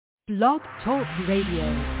Blog Talk Radio.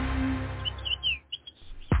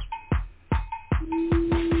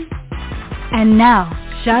 And now,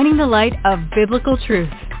 shining the light of biblical truth,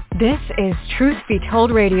 this is Truth Be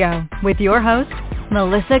Told Radio with your host,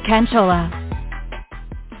 Melissa Canchola.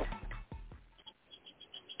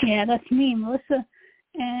 Yeah, that's me, Melissa.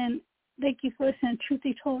 And thank you for listening to Truth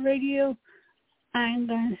Be Told Radio. I'm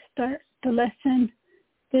going to start the lesson.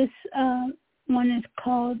 This one is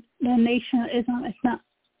called The Nation of Islam. It's not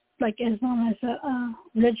like Islam as a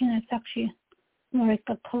religion. It's actually more like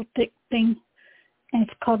a cultic thing. And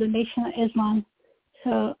it's called The Nation of Islam.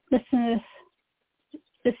 So listen to this.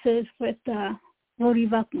 This is with Rodi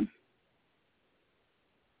Buckman.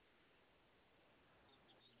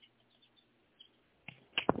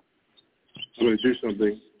 I'm going to do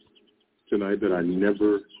something tonight that I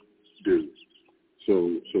never do.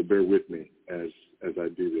 So bear with me as I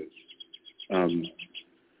do this.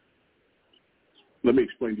 Let me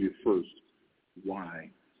explain to you first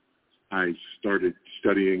why I started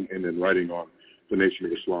studying and then writing on the Nation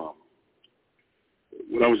of Islam.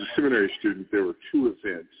 When I was a seminary student, there were two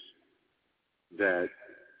events that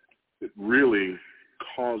really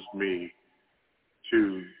caused me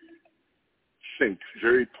to think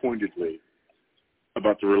very pointedly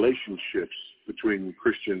about the relationships between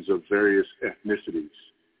Christians of various ethnicities.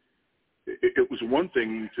 It was one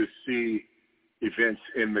thing to see events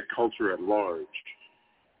in the culture at large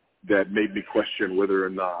that made me question whether or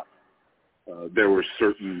not there were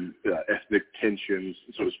certain ethnic tensions,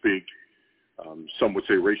 so to speak. Some would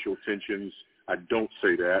say racial tensions. I don't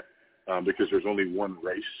say that because there's only one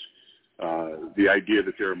race. The idea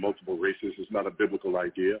that there are multiple races is not a biblical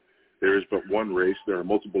idea. There is but one race. There are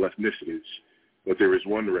multiple ethnicities, but there is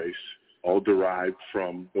one race, all derived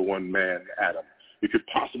from the one man, Adam. You could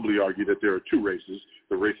possibly argue that there are two races,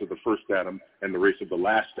 the race of the first Adam and the race of the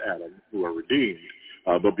last Adam, who are redeemed.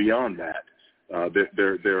 But beyond that,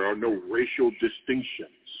 there are no racial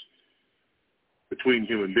distinctions between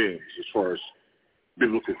human beings as far as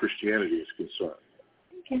biblical Christianity is concerned.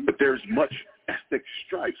 Okay. But there's much ethnic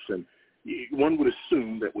strife, and one would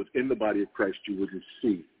assume that within the body of Christ you wouldn't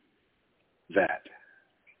see that,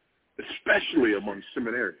 especially among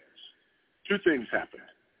seminarians. Two things happened.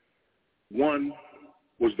 One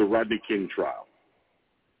was the Rodney King trial.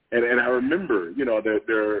 And I remember, that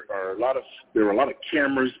there were a lot of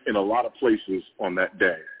cameras in a lot of places on that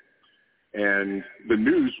day. And the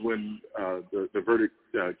news when the verdict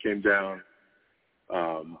came down,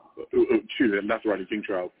 excuse me, not the Rodney King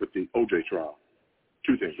trial, but the O.J. trial.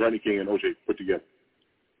 Two things, Rodney King and O.J. put together.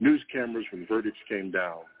 News cameras when verdicts came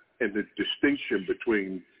down, and the distinction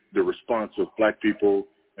between the response of black people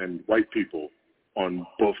and white people on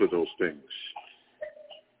both of those things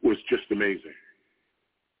was just amazing.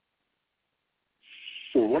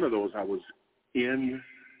 For one of those, I was in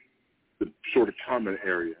the sort of comment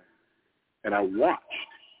area, and I watched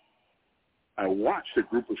a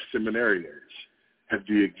group of seminarians have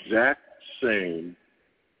the exact same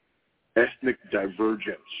ethnic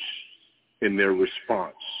divergence in their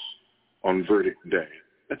response on verdict day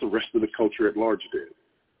that the rest of the culture at large did.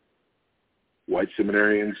 White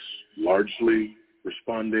seminarians largely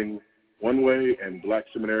responding one way and black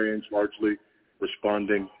seminarians largely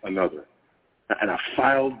responding another. And I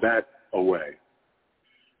filed that away.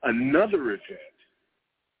 Another event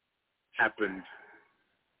happened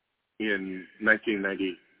in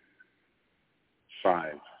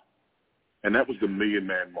 1995, and that was the Million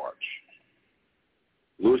Man March.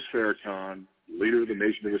 Louis Farrakhan, leader of the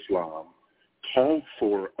Nation of Islam, called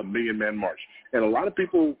for a Million Man March. And a lot of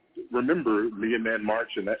people remember Million Man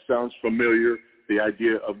March, and that sounds familiar, the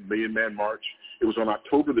idea of Million Man March. It was on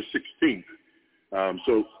October the 16th.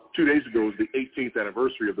 So 2 days ago was the 18th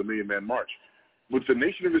anniversary of the Million Man March. But the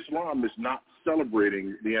Nation of Islam is not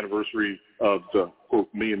celebrating the anniversary of the,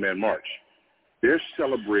 quote, Million Man March. They're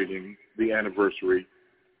celebrating the anniversary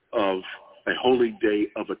of a holy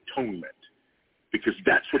day of atonement, because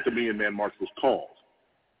that's what the Million Man March was called,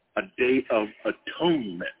 a day of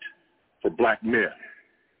atonement for black men.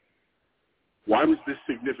 Why was this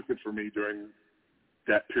significant for me during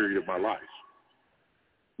that period of my life?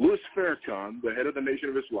 Louis Farrakhan, the head of the Nation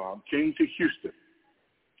of Islam, came to Houston,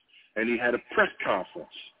 and he had a press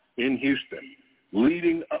conference in Houston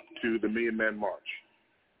leading up to the Million Man March.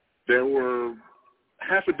 There were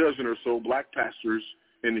half a dozen or so black pastors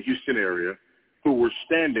in the Houston area who were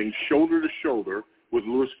standing shoulder to shoulder with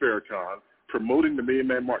Louis Farrakhan promoting the Million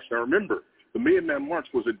Man March. Now remember, the Million Man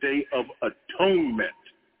March was a day of atonement.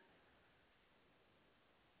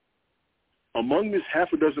 Among this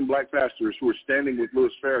half a dozen black pastors who were standing with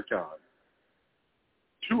Louis Farrakhan,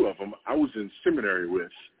 two of them I was in seminary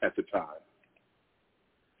with at the time.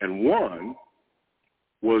 and one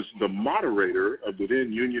was the moderator of the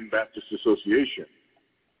then Union Baptist Association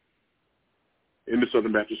in the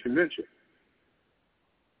Southern Baptist Convention.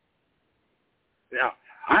 Now,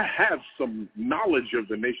 I have some knowledge of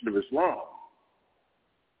the Nation of Islam,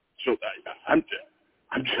 so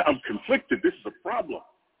I'm conflicted. This is a problem.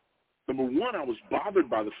 Number one, I was bothered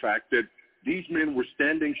by the fact that these men were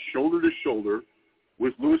standing shoulder to shoulder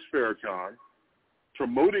with Louis Farrakhan,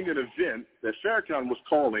 promoting an event that Farrakhan was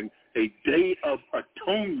calling a Day of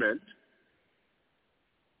Atonement,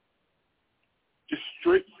 just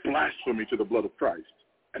straight blasphemy to the blood of Christ.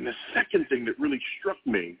 And the second thing that really struck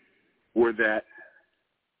me were that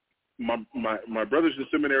my brothers in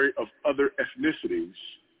seminary of other ethnicities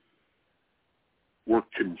were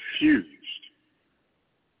confused.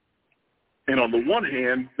 And on the one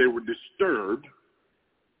hand, they were disturbed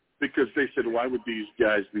because they said, why would these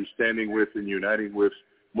guys be standing with and uniting with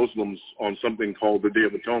Muslims on something called the Day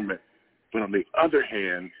of Atonement? But on the other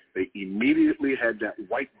hand, they immediately had that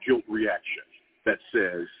white guilt reaction that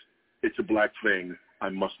says, it's a black thing, I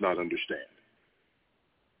must not understand.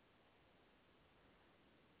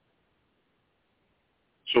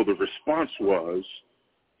 So the response was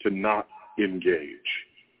to not engage.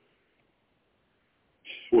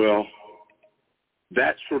 Well,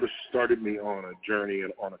 that sort of started me on a journey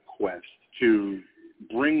and on a quest to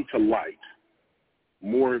bring to light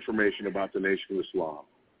more information about the Nation of Islam,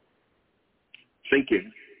 thinking,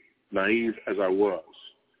 naive as I was,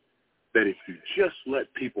 that if you just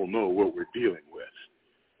let people know what we're dealing with,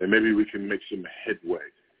 then maybe we can make some headway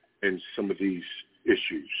in some of these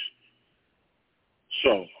issues.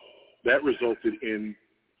 So that resulted in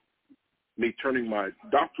me turning my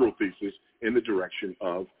doctoral thesis in the direction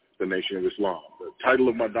of the Nation of Islam. The title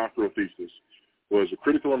of my doctoral thesis was A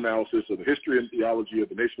Critical Analysis of the History and Theology of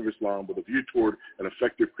the Nation of Islam with a View Toward an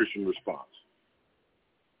Effective Christian Response.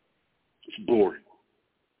 It's boring.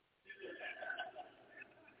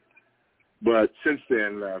 But since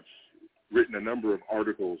then, I've written a number of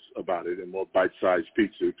articles about it in more bite-sized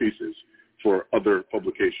pieces for other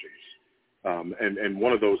publications. And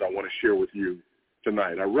one of those I want to share with you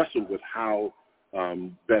tonight. I wrestled with how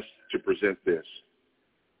best to present this.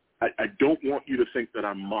 I don't want you to think that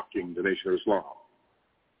I'm mocking the Nation of Islam.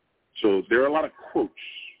 So there are a lot of quotes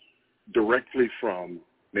directly from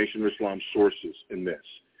Nation of Islam sources in this.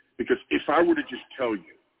 Because if I were to just tell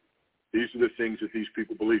you, these are the things that these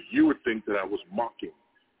people believe, you would think that I was mocking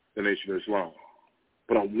the Nation of Islam.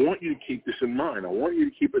 But I want you to keep this in mind. I want you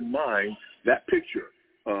to keep in mind that picture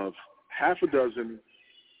of half a dozen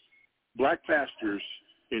black pastors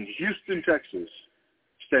in Houston, Texas,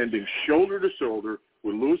 standing shoulder to shoulder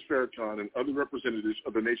with Louis Farrakhan and other representatives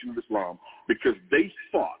of the Nation of Islam because they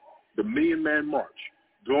thought the Million Man March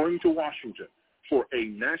going to Washington for a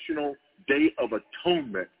national Day of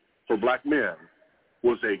Atonement for black men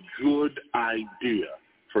was a good idea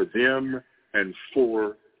for them and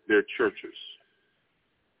for their churches.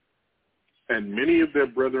 And many of their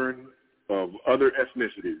brethren of other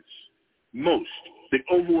ethnicities, most, the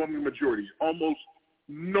overwhelming majority, almost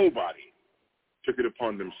nobody took it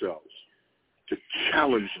upon themselves to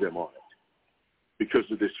challenge them on it because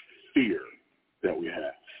of this fear that we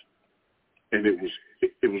have. And it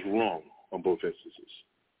was wrong on both instances.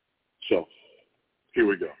 So here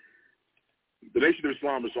we go. The Nation of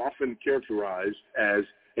Islam is often characterized as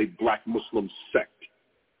a black Muslim sect.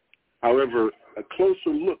 However, a closer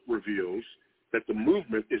look reveals that the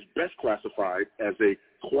movement is best classified as a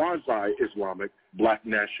quasi-Islamic black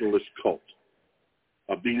nationalist cult.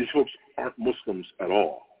 These folks aren't Muslims at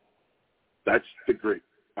all. That's the great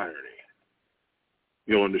irony.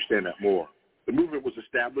 You'll understand that more. The movement was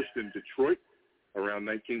established in Detroit around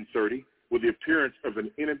 1930 with the appearance of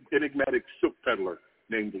an enigmatic silk peddler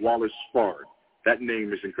named Wallace Fard. That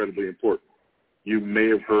name is incredibly important. You may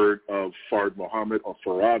have heard of Fard Muhammad or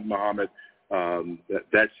Farad Muhammad.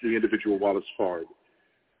 That's the individual Wallace Fard.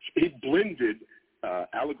 He blended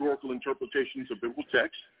allegorical interpretations of biblical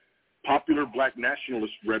text, popular black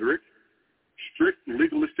nationalist rhetoric, strict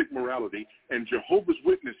legalistic morality, and Jehovah's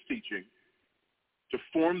Witness teaching to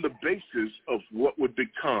form the basis of what would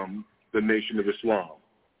become the Nation of Islam.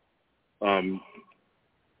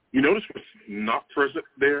 You notice what's not present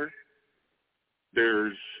there?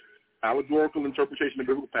 There's allegorical interpretation of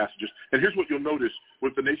biblical passages. And here's what you'll notice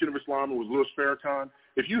with the Nation of Islam and with Louis Farrakhan.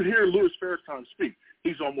 If you hear Louis Farrakhan speak,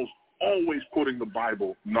 he's almost always quoting the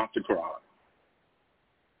Bible, not the Quran.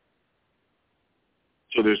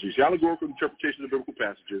 So there's these allegorical interpretations of biblical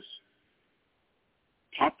passages,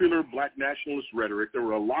 popular black nationalist rhetoric. There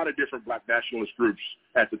were a lot of different black nationalist groups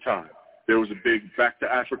at the time. There was a big Back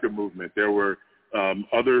to Africa movement. There were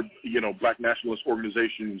other, black nationalist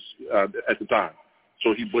organizations at the time.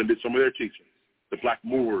 So he blended some of their teaching, the Black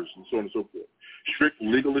Moors and so on and so forth. Strict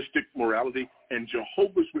legalistic morality and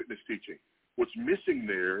Jehovah's Witness teaching. What's missing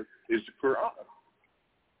there is the Quran.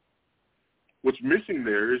 What's missing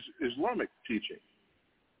there is Islamic teaching.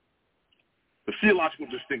 The theological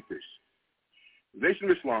distinctives. The Nation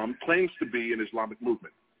of Islam claims to be an Islamic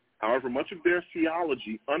movement. However, much of their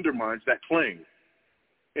theology undermines that claim.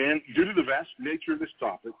 And due to the vast nature of this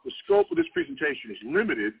topic, the scope of this presentation is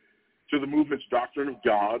limited to the movement's doctrine of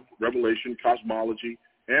God, revelation, cosmology,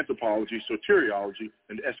 anthropology, soteriology,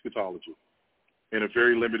 and eschatology in a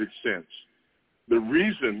very limited sense. The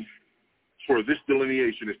reason for this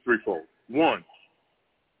delineation is threefold. One,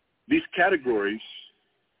 these categories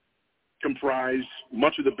comprise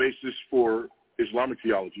much of the basis for Islamic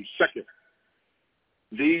theology. Second,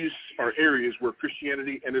 these are areas where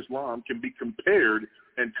Christianity and Islam can be compared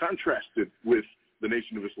and contrasted with the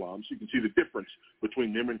Nation of Islam. So you can see the difference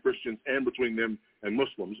between them and Christians and between them and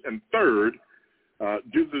Muslims. And third,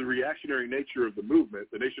 due to the reactionary nature of the movement,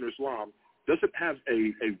 the Nation of Islam doesn't have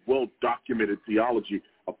a well-documented theology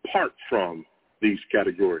apart from these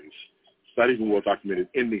categories. It's not even well-documented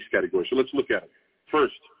in these categories. So let's look at it.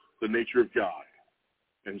 First, the nature of God.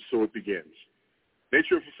 And so it begins.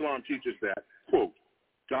 Nature of Islam teaches that, quote,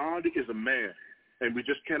 God is a man, and we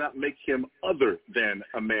just cannot make him other than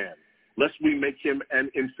a man, lest we make him an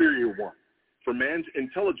inferior one. For man's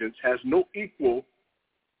intelligence has no equal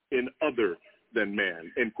in other than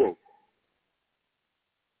man, end quote.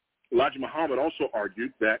 Elijah Muhammad also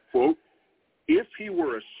argued that, quote, if he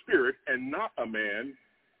were a spirit and not a man,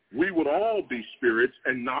 we would all be spirits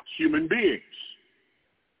and not human beings.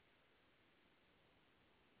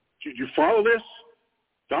 Did you follow this?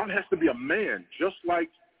 God has to be a man just like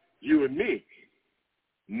you and me.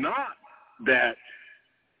 Not that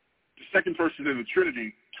the second person in the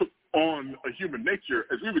Trinity took on a human nature,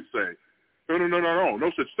 as we would say.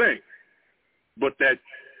 No such thing. But that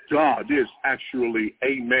God is actually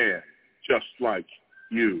a man just like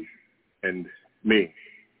you and me.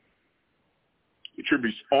 He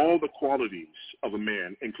attributes all the qualities of a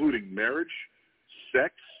man, including marriage,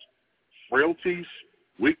 sex, frailties,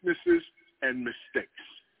 weaknesses, and mistakes.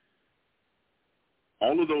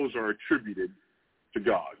 All of those are attributed to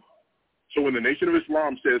God. So when the Nation of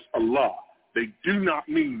Islam says Allah, they do not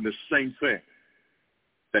mean the same thing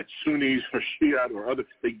that Sunnis or Shia or others,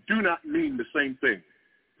 they do not mean the same thing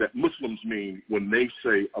that Muslims mean when they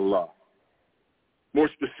say Allah. More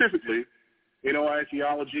specifically, NOI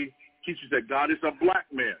theology teaches that God is a black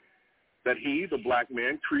man, that he, the black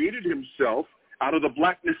man, created himself out of the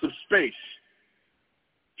blackness of space,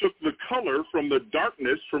 took the color from the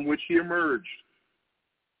darkness from which he emerged.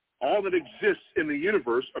 All that exists in the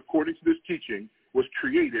universe, according to this teaching, was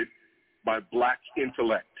created by black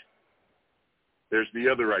intellect. There's the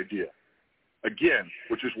other idea. Again,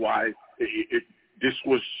 which is why this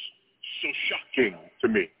was so shocking to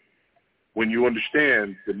me. When you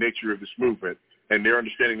understand the nature of this movement and their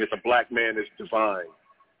understanding that the black man is divine.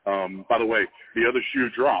 By the way, the other shoe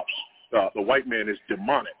drops. The white man is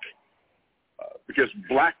demonic. Because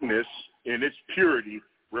blackness in its purity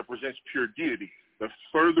represents pure deity. The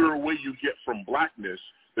further away you get from blackness,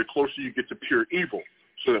 the closer you get to pure evil.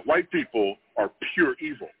 So that white people are pure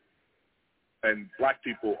evil and black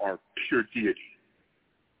people are pure deity.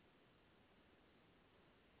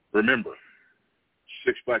 Remember,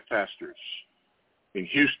 6 black pastors in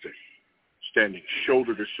Houston standing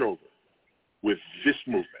shoulder to shoulder with this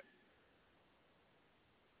movement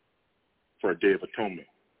for a Day of Atonement.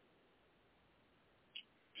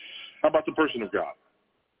 How about the person of God?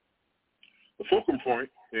 The fulcrum point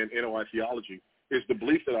in NOI theology is the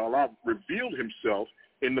belief that Allah revealed himself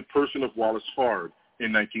in the person of Wallace Fard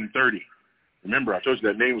in 1930. Remember, I told you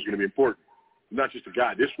that name was going to be important. Not just a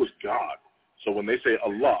guy. This was God. So when they say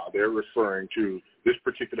Allah, they're referring to this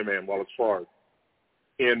particular man, Wallace Fard.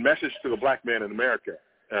 In Message to the Black Man in America,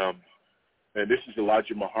 and this is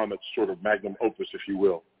Elijah Muhammad's sort of magnum opus, if you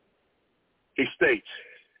will, he states,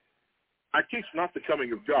 I teach not the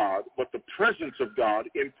coming of God, but the presence of God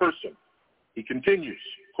in person. He continues,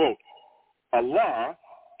 quote, Allah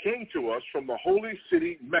came to us from the holy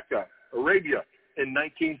city Mecca, Arabia, in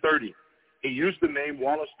 1930. He used the name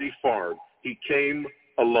Wallace D. Fard. He came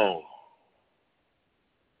alone.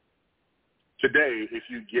 Today, if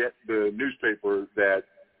you get the newspaper that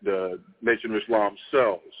the Nation of Islam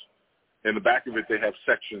sells, in the back of it they have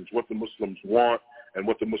sections, what the Muslims want and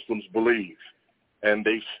what the Muslims believe. And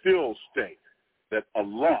they still state that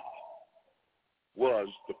Allah was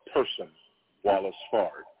the person, Wallace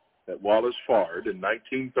Fard. That Wallace Fard in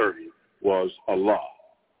 1930 was Allah.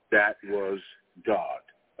 That was God.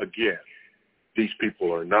 Again, these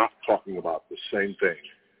people are not talking about the same thing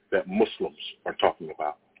that Muslims are talking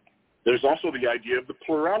about. There's also the idea of the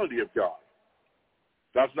plurality of God.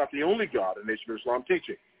 God's not the only God in Nation of Islam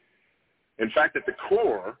teaching. In fact, at the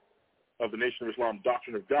core of the Nation of Islam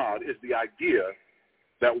doctrine of God is the idea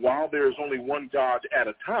that while there is only one God at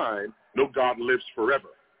a time, no God lives forever.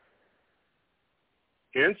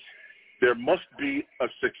 Hence, there must be a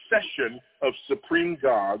succession of supreme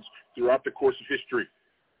gods throughout the course of history.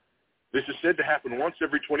 This is said to happen once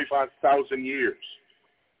every 25,000 years.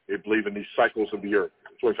 They believe in these cycles of the earth,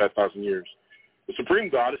 25,000 years. The supreme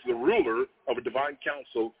God is the ruler of a divine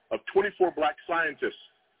council of 24 black scientists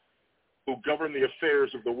who govern the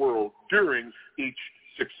affairs of the world during each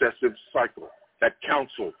successive cycle. That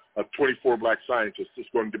council of 24 black scientists is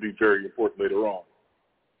going to be very important later on.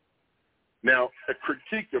 Now, a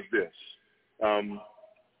critique of this,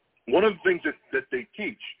 one of the things that they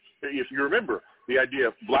teach, if you remember, the idea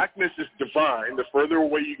of blackness is divine. The further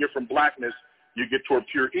away you get from blackness, you get toward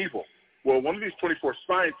pure evil. Well, one of these 24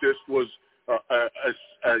 scientists was a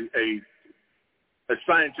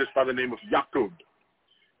scientist by the name of Yaqub.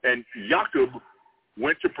 And Yaqub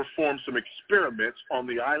went to perform some experiments on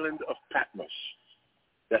the island of Patmos.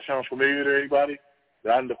 That sounds familiar to anybody? The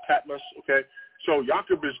island of Patmos, okay? So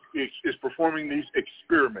Yaqub is performing these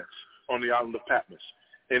experiments on the island of Patmos.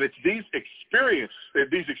 And it's these experiments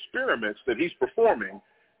that he's performing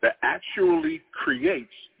that actually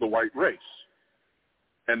creates the white race.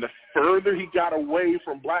 And the further he got away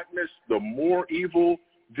from blackness, the more evil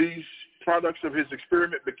these products of his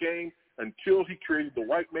experiment became, until he created the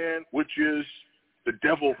white man, which is the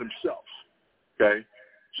devil himself, okay?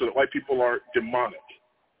 So that white people are demonic.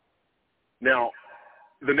 Now,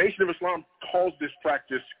 the Nation of Islam calls this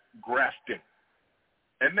practice grafting.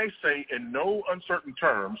 And they say in no uncertain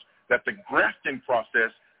terms that the grafting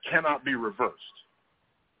process cannot be reversed.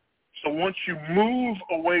 So once you move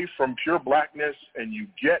away from pure blackness and you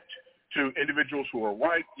get to individuals who are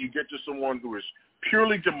white, you get to someone who is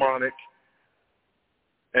purely demonic,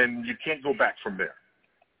 and you can't go back from there.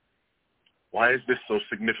 Why is this so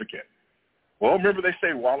significant? Well, remember they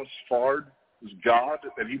say Wallace Fard was God,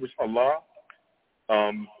 that he was Allah?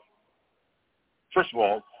 First of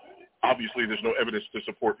all, obviously there's no evidence to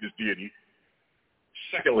support his deity.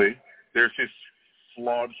 Secondly, there's his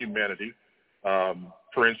flawed humanity.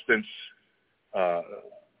 For instance,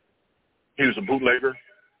 he was a bootlegger.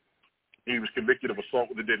 He was convicted of assault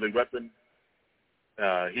with a deadly weapon.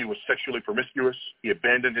 He was sexually promiscuous. He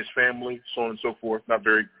abandoned his family, so on and so forth. Not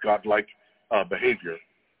very godlike behavior.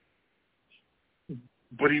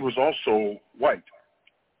 But he was also white.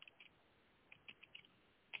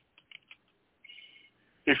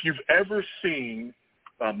 If you've ever seen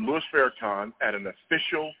Louis Farrakhan at an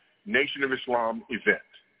official Nation of Islam event,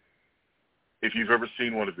 if you've ever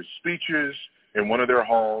seen one of his speeches in one of their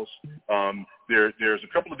halls, there's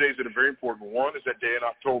a couple of days that are very important. One is that day in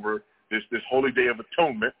October, this Holy Day of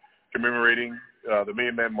Atonement, commemorating the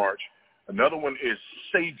Million Man March. Another one is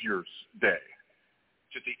Savior's Day.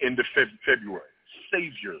 It's at the end of February,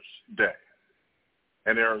 Savior's Day.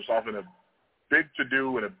 And there's often a big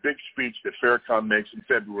to-do and a big speech that Farrakhan makes in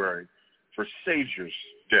February for Savior's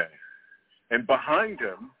Day. And behind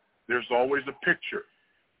him, there's always a picture.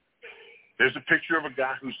 There's a picture of a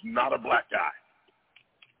guy who's not a black guy.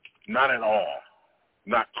 Not at all.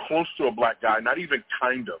 Not close to a black guy, not even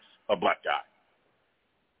kind of a black guy.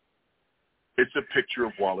 It's a picture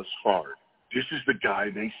of Wallace Fard. This is the guy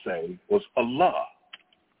they say was Allah.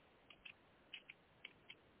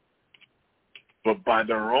 But by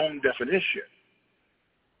their own definition,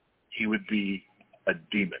 he would be a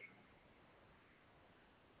demon.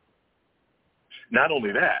 Not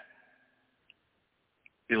only that,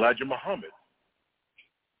 Elijah Muhammad,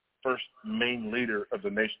 first main leader of the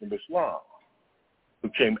Nation of Islam, who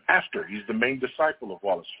came after, he's the main disciple of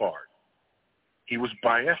Wallace Fard. He was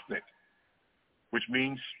bi-ethnic, which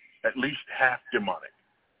means at least half demonic.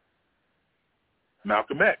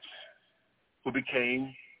 Malcolm X, who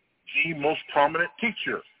became the most prominent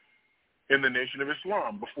teacher in the Nation of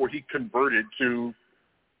Islam before he converted to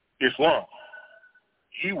Islam.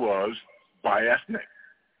 He was bi-ethnic,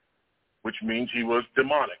 which means he was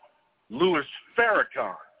demonic. Louis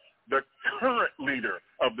Farrakhan, the current leader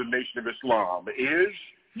of the Nation of Islam, is,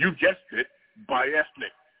 you guessed it,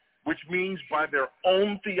 bi-ethnic, which means by their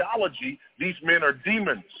own theology, these men are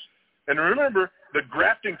demons. And remember, the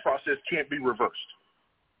grafting process can't be reversed.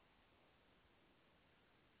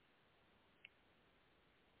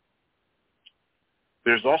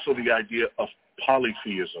 There's also the idea of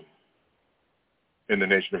polytheism in the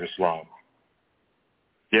Nation of Islam.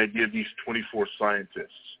 The idea of these 24 scientists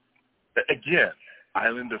Again,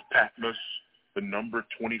 island of Patmos, the number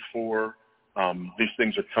 24, these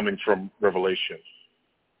things are coming from Revelation.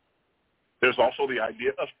 There's also the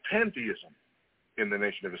idea of pantheism in the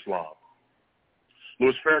Nation of Islam.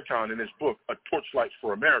 Louis Farrakhan, in his book, A Torchlight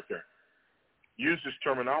for America, used this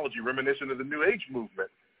terminology reminiscent of the New Age movement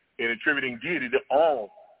in attributing deity to all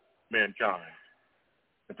mankind,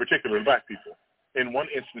 in particular black people. In one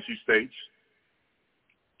instance, he states,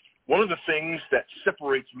 one of the things that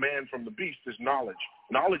separates man from the beast is knowledge.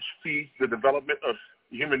 Knowledge feeds the development of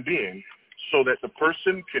the human being so that the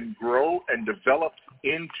person can grow and develop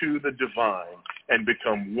into the divine and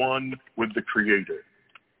become one with the Creator.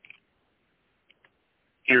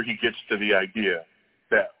 Here he gets to the idea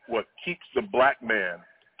that what keeps the black man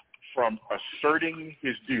from asserting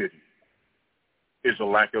his deity is a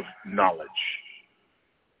lack of knowledge.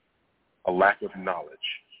 A lack of knowledge.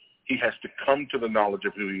 He has to come to the knowledge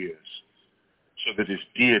of who he is so that his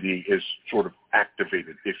deity is sort of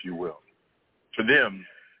activated, if you will. For them,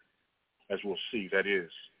 as we'll see, that is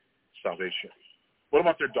salvation. What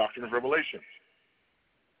about their doctrine of revelation?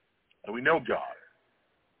 And we know God.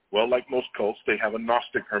 Well, like most cults, they have a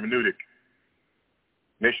Gnostic hermeneutic.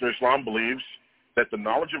 Nation of Islam believes that the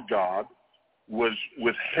knowledge of God was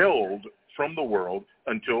withheld from the world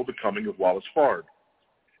until the coming of Wallace Fard.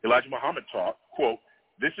 Elijah Muhammad taught, quote,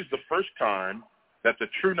 this is the first time that the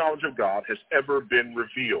true knowledge of God has ever been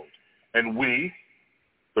revealed. And we,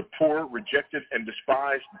 the poor, rejected, and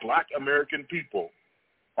despised black American people,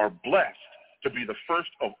 are blessed to be the first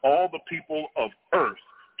of all the people of earth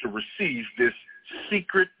to receive this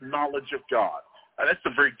secret knowledge of God. Now, that's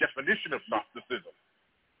the very definition of Gnosticism.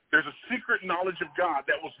 There's a secret knowledge of God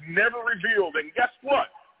that was never revealed. And guess what?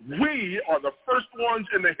 We are the first ones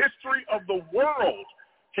in the history of the world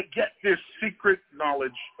to get this secret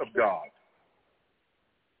knowledge of God.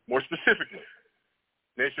 More specifically,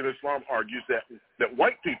 Nation of Islam argues that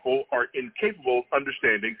white people are incapable of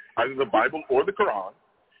understanding either the Bible or the Quran,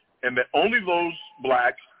 and that only those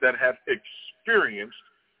blacks that have experienced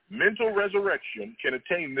mental resurrection can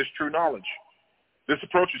attain this true knowledge. This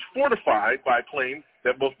approach is fortified by a claim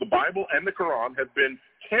that both the Bible and the Quran have been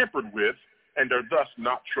tampered with and are thus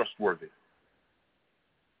not trustworthy.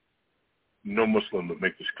 No Muslim would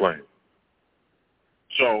make this claim.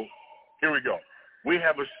 So here we go. We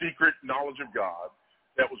have a secret knowledge of God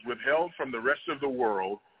that was withheld from the rest of the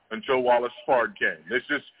world until Wallace Fard came. This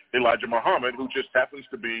is Elijah Muhammad, who just happens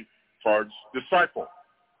to be Fard's disciple,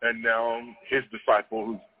 and now his disciple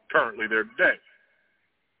who's currently there today.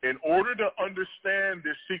 In order to understand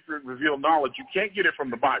this secret revealed knowledge, you can't get it from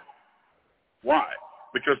the Bible. Why?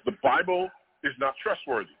 Because the Bible is not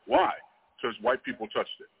trustworthy. Why? Because white people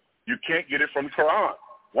touched it. You can't get it from the Quran.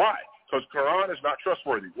 Why? Because Quran is not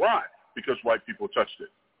trustworthy. Why? Because white people touched it.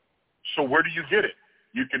 So where do you get it?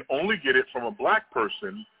 You can only get it from a black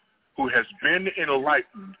person who has been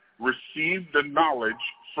enlightened, received the knowledge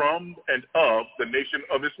from and of the Nation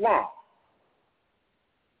of Islam.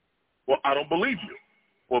 Well, I don't believe you.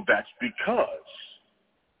 Well, that's because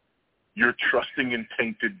you're trusting in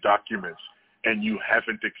tainted documents and you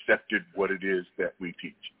haven't accepted what it is that we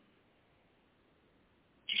teach.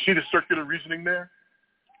 Do you see the circular reasoning there?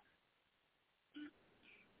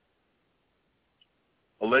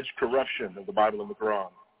 Alleged corruption of the Bible and the Quran.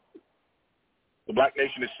 The black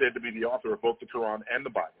nation is said to be the author of both the Quran and the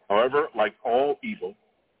Bible. However, like all evil,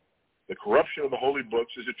 the corruption of the holy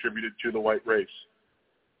books is attributed to the white race.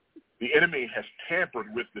 The enemy has tampered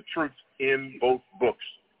with the truth in both books,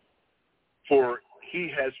 for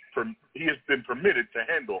he has been permitted to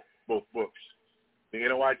handle both books. The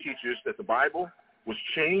NOI teaches that the Bible was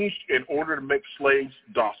changed in order to make slaves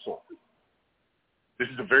docile. This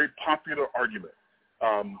is a very popular argument.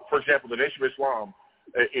 For example, the Nation of Islam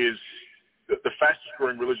is the fastest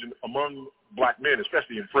growing religion among black men,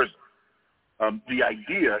 especially in prison. The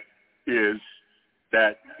idea is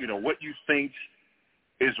that, what you think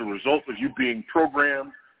is a result of you being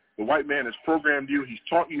programmed. The white man has programmed you. He's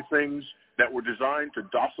taught you things that were designed to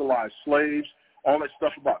docilize slaves. All that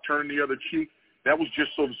stuff about turning the other cheek, that was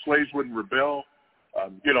just so the slaves wouldn't rebel.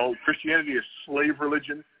 Christianity is slave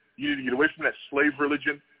religion. You need to get away from that slave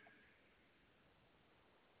religion.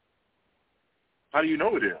 How do you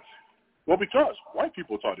know it is? Well, because white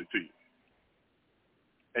people taught it to you.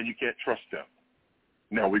 And you can't trust them.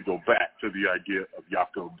 Now we go back to the idea of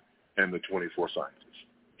Yaqub and the 24 sciences.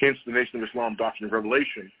 Hence, the Nation of Islam doctrine of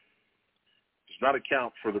revelation does not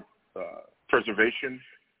account for the preservation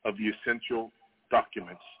of the essential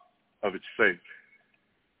documents of its faith.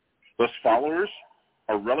 Thus, followers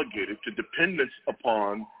are relegated to dependence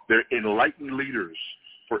upon their enlightened leaders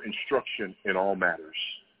for instruction in all matters.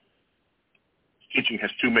 teaching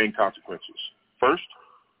has two main consequences. First,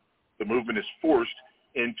 the movement is forced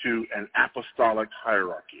into an apostolic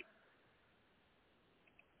hierarchy.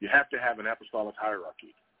 You have to have an apostolic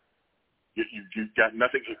hierarchy. You've got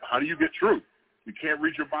nothing. How do you get truth? You can't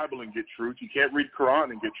read your Bible and get truth. You can't read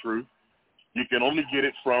Quran and get truth. You can only get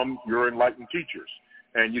it from your enlightened teachers.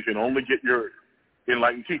 And you can only get your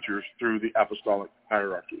enlightened teachers through the apostolic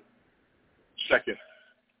hierarchy. Second,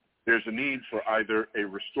 there's a need for either a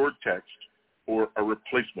restored text or a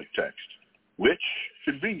replacement text, which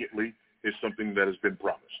conveniently is something that has been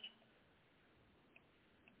promised.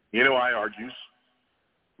 NOI argues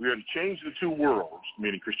we are to change the two worlds,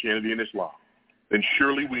 meaning Christianity and Islam, then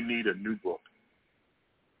surely we need a new book.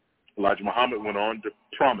 Elijah Muhammad went on to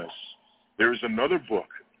promise there is another book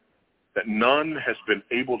that none has been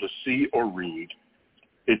able to see or read,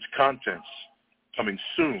 its contents coming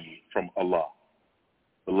soon from Allah,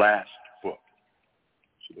 the last book.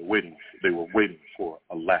 So they were waiting for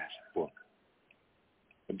a last book.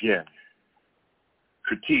 Again,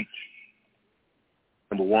 critique.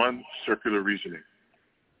 Number one, circular reasoning.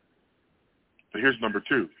 But here's number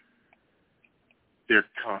two. They're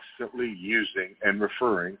constantly using and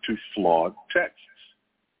referring to flawed texts.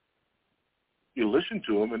 You listen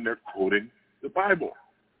to them and they're quoting the Bible.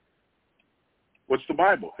 What's the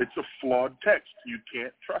Bible? It's a flawed text. You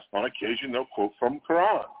can't trust. On occasion, they'll quote from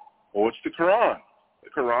Quran. Oh, it's the Quran. The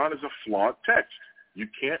Quran is a flawed text. You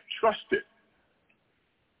can't trust it.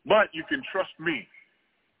 But you can trust me.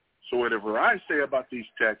 So whatever I say about these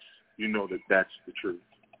texts, you know that that's the truth.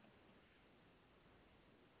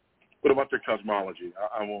 What about their cosmology?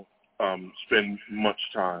 I won't spend much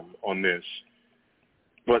time on this.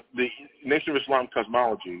 But the Nation of Islam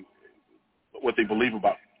cosmology, what they believe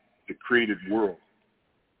about the created world,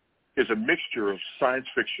 is a mixture of science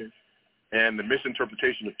fiction and the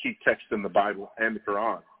misinterpretation of key texts in the Bible and the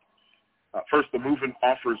Quran. First, the movement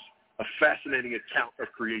offers a fascinating account of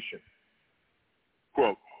creation.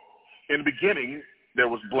 Quote, in the beginning, there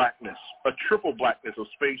was blackness, a triple blackness of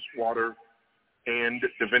space, water, and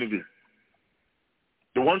divinity.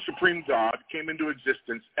 The one supreme God came into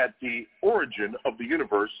existence at the origin of the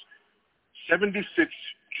universe 76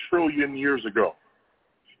 trillion years ago.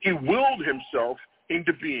 He willed himself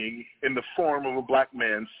into being in the form of a black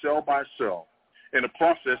man, cell by cell, in a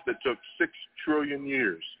process that took 6 trillion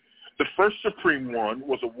years. The first supreme one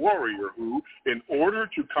was a warrior who, in order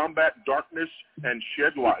to combat darkness and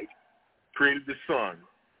shed light, created the sun,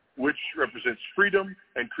 which represents freedom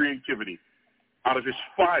and creativity, out of his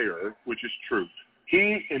fire, which is truth.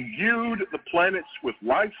 He imbued the planets with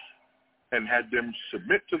life and had them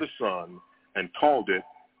submit to the sun and called it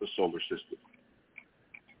the solar system.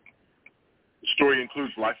 The story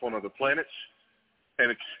includes life on other planets, an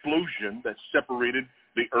explosion that separated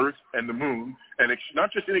the Earth and the Moon, and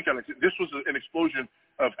not just any kind of, this was an explosion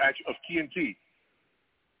of TNT.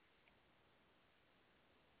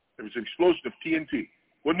 It was an explosion of TNT. It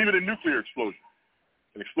wasn't even a nuclear explosion.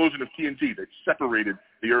 An explosion of TNT that separated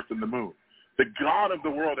the Earth and the Moon. The God of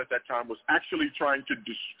the world at that time was actually trying to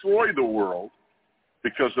destroy the world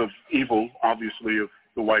because of evil, obviously, of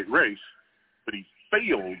the white race, but he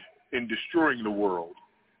failed in destroying the world,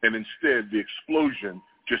 and instead the explosion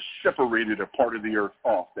just separated a part of the Earth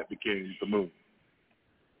off that became the Moon.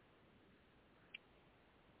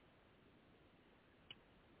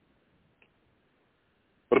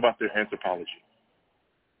 What about their anthropology?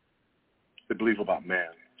 They believe about man.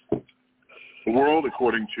 The world,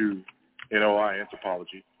 according to NOI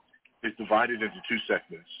anthropology, is divided into two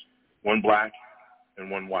segments, one black and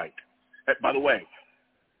one white. And by the way,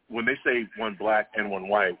 when they say one black and one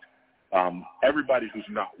white, everybody who's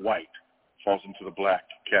not white falls into the black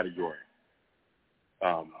category.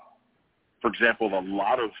 For example, a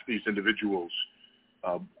lot of these individuals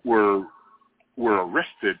were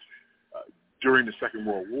arrested during the Second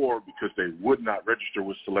World War because they would not register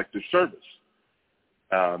with Selective Service.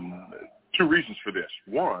 Two reasons for this.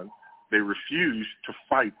 One, they refused to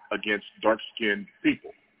fight against dark-skinned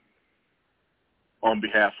people on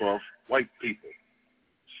behalf of white people.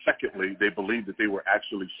 Secondly, they believed that they were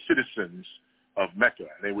actually citizens of Mecca.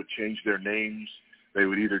 They would change their names. They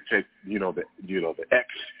would either take, the X.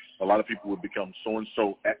 A lot of people would become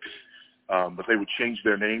so-and-so X, but they would change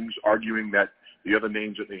their names, arguing that the other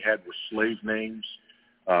names that they had were slave names.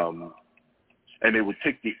 And they would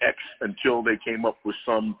take the X until they came up with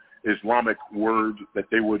some Islamic word that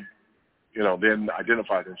they would, then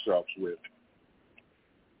identify themselves with.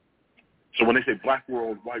 So when they say black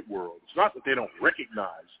world, white world, it's not that they don't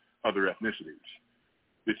recognize other ethnicities.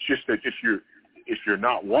 It's just that if you're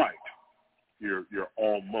not white, you're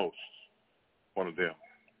almost one of them,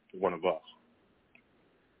 one of us.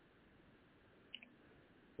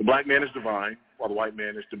 The black man is divine, while the white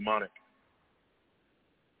man is demonic.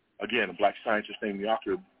 Again, a black scientist named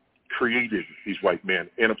Yaka created these white men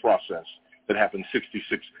in a process that happened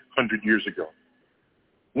 6,600 years ago.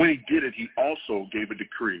 When he did it, he also gave a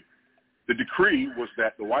decree. The decree was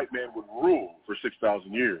that the white man would rule for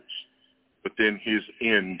 6,000 years, but then his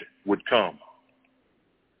end would come.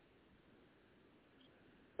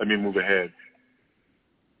 Let me move ahead.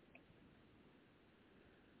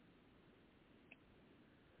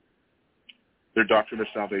 Their doctrine of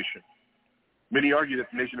salvation. Many argue that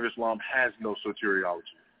the Nation of Islam has no soteriology,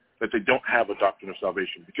 that they don't have a doctrine of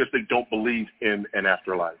salvation because they don't believe in an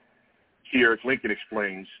afterlife. T. Eric Lincoln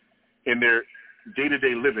explains, in their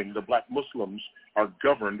day-to-day living, the black Muslims are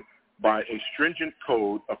governed by a stringent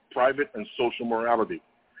code of private and social morality.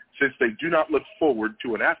 Since they do not look forward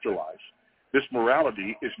to an afterlife, this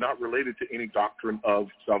morality is not related to any doctrine of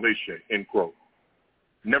salvation, end quote.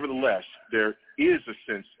 Nevertheless, there is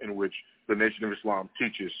a sense in which the Nation of Islam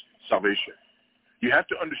teaches salvation. You have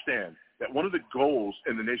to understand that one of the goals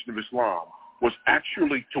in the Nation of Islam was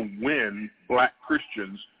actually to win black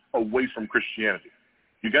Christians away from Christianity.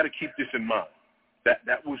 You got to keep this in mind.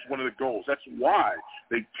 That was one of the goals. That's why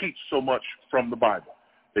they teach so much from the Bible.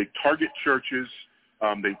 They target churches,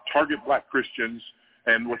 they target black Christians,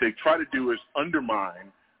 and what they try to do is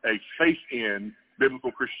undermine a faith in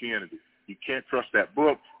biblical Christianity. You can't trust that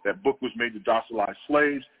book. That book was made to docilize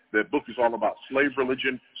slaves. That book is all about slave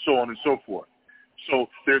religion, so on and so forth. So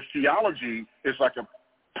their theology is like a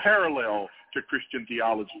parallel to Christian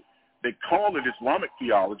theology. They call it Islamic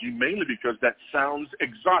theology mainly because that sounds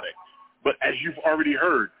exotic. But as you've already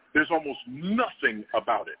heard, there's almost nothing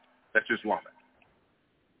about it that's Islamic.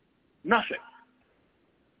 Nothing.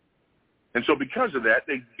 And so because of that,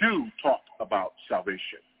 they do talk about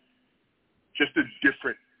salvation. Just a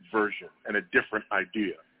different version and a different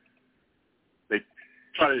idea. They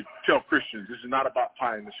try to tell Christians this is not about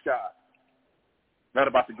pie in the sky. Not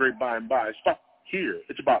about the great by and by. It's about here.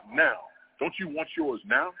 It's about now. Don't you want yours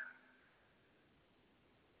now?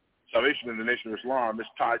 Salvation in the Nation of Islam is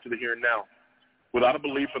tied to the here and now. Without a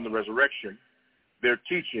belief in the resurrection, their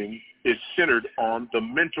teaching is centered on the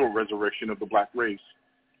mental resurrection of the black race.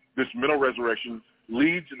 This mental resurrection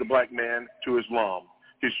leads the black man to Islam,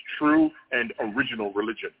 his true and original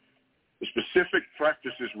religion. The specific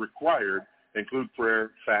practices required include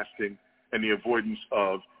prayer, fasting, and the avoidance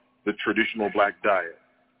of the traditional black diet.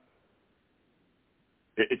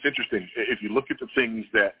 It's interesting. If you look at the things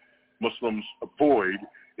that Muslims avoid,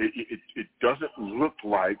 it doesn't look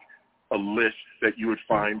like a list that you would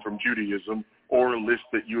find from Judaism or a list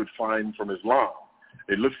that you would find from Islam.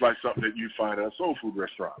 It looks like something that you'd find at a soul food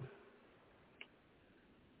restaurant.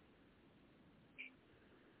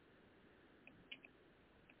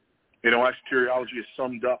 You know, our soteriology is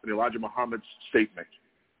summed up in Elijah Muhammad's statement,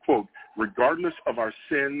 quote, regardless of our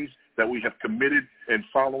sins that we have committed in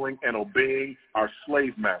following and obeying our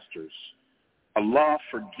slave masters, Allah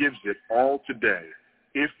forgives it all today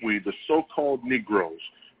if we, the so-called Negroes,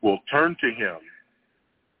 will turn to him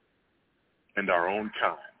and our own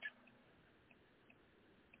kind.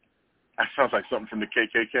 That sounds like something from the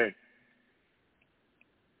KKK.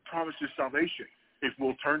 Promises salvation if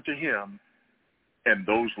we'll turn to him and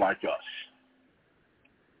those like us.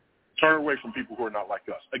 Turn away from people who are not like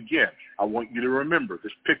us. Again, I want you to remember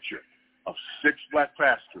this picture of 6 black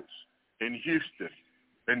pastors in Houston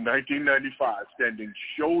in 1995 standing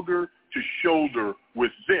shoulder to shoulder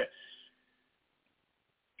with this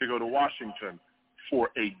to go to Washington for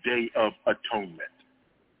a day of atonement.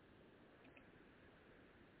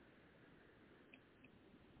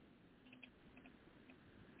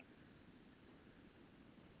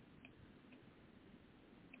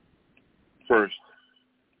 First,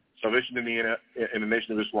 salvation in the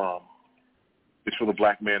Nation of Islam is for the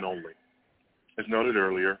black man only. As noted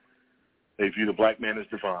earlier, they view the black man as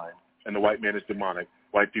divine and the white man as demonic.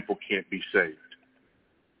 White people can't be saved.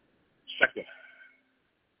 Second,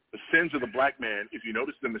 the sins of the black man, if you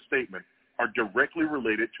notice in the statement, are directly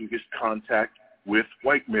related to his contact with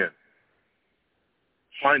white men.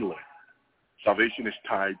 Finally, salvation is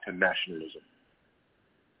tied to nationalism.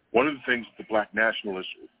 One of the things that the black nationalists,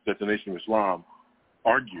 that the Nation of Islam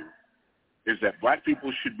argue, is that black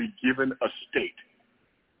people should be given a state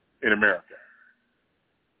in America.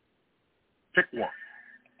 Pick one.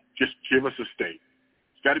 Just give us a state.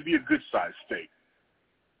 It's got to be a good-sized state.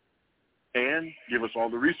 And give us all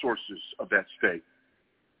the resources of that state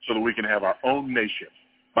so that we can have our own nation.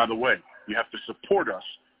 By the way, you have to support us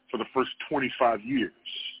for the first 25 years.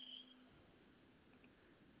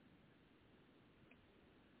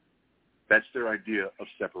 That's their idea of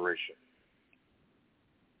separation.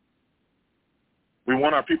 We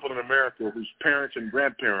want our people in America whose parents and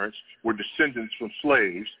grandparents were descendants from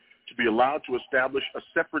slaves to be allowed to establish a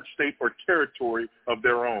separate state or territory of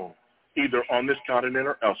their own, either on this continent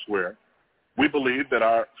or elsewhere. We believe that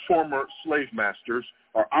our former slave masters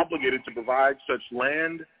are obligated to provide such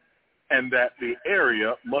land and that the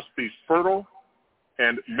area must be fertile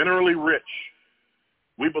and minerally rich.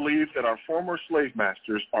 We believe that our former slave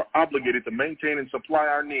masters are obligated to maintain and supply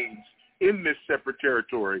our needs in this separate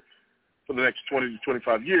territory for the next 20 to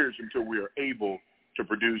 25 years until we are able to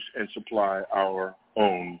produce and supply our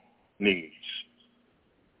own needs.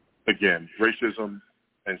 Again, racism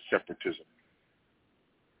and separatism.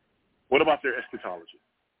 What about their eschatology?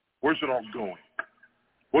 Where's it all going?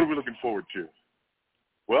 What are we looking forward to?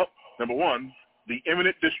 Well, number one, the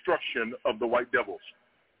imminent destruction of the white devils.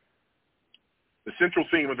 The central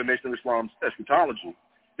theme of the Nation of Islam's eschatology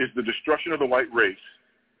is the destruction of the white race.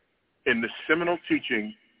 In the seminal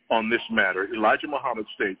teaching on this matter, Elijah Muhammad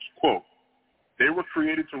states, quote, "They were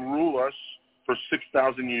created to rule us for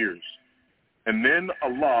 6,000 years, and then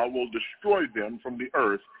Allah will destroy them from the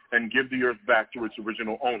earth and give the earth back to its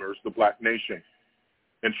original owners, the black nation."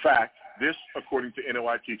 In fact, this, according to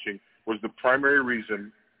NOI teaching, was the primary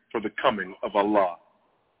reason for the coming of Allah.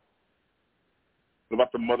 What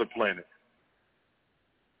about the mother planet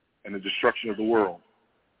and the destruction of the world?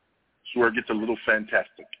 It's where it gets a little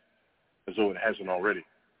fantastic, as though it hasn't already.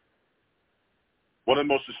 One of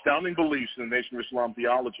the most astounding beliefs in the Nation of Islam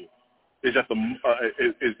theology is that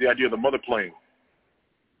is the idea of the mother plane.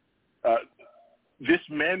 This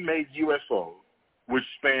man-made UFO, which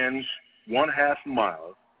spans 1/2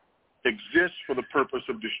 mile, exists for the purpose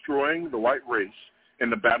of destroying the white race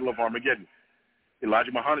in the Battle of Armageddon.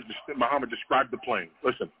 Elijah Muhammad described the plane.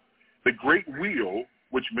 Listen, the great wheel,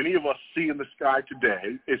 which many of us see in the sky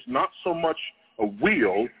today, is not so much a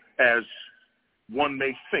wheel as one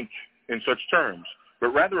may think in such terms, but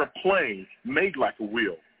rather a plane made like a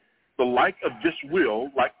wheel. The like of this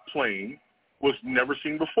wheel, like plane, was never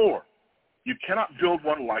seen before. You cannot build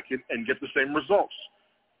one like it and get the same results.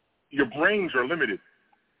 Your brains are limited.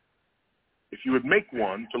 If you would make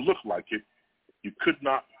one to look like it, you could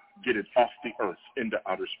not get it off the earth into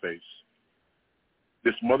outer space.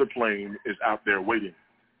 This mother plane is out there waiting.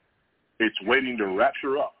 It's waiting to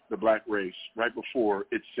rapture up the black race right before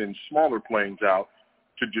it sends smaller planes out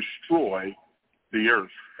to destroy the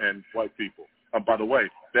earth and white people. By the way,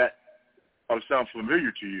 that ought to sound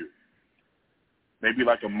familiar to you. Maybe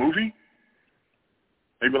like a movie?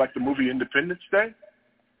 Maybe like the movie Independence Day?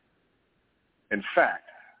 In fact,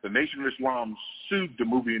 the Nation of Islam sued the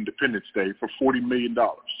movie Independence Day for $40 million,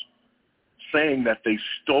 saying that they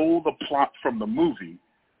stole the plot from the movie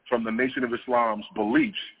from the Nation of Islam's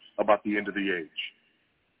beliefs about the end of the age.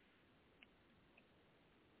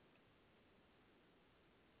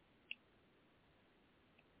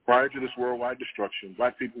 Prior to this worldwide destruction,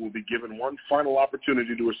 black people will be given one final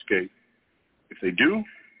opportunity to escape. If they do,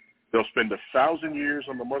 they'll spend 1,000 years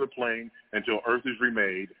on the mother plane until Earth is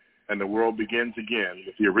remade and the world begins again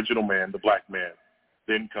with the original man, the black man.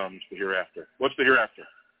 Then comes the hereafter. What's the hereafter?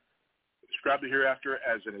 Describe the hereafter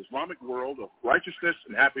as an Islamic world of righteousness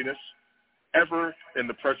and happiness, ever in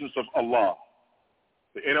the presence of Allah.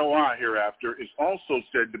 The NOI hereafter is also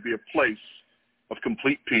said to be a place of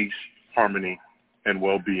complete peace, harmony, and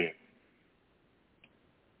well-being.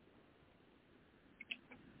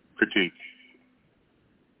 Critique.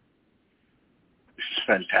 This is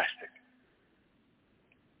fantastic.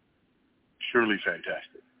 Surely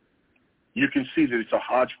fantastic. You can see that it's a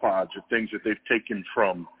hodgepodge of things that they've taken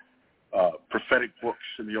from prophetic books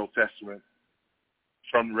in the Old Testament,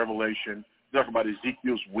 from Revelation. Talk about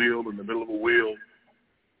Ezekiel's wheel in the middle of a wheel,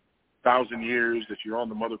 1,000 years that you're on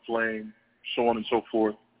the mother plane, so on and so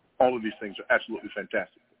forth. All of these things are absolutely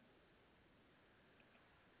fantastic.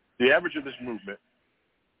 The average of this movement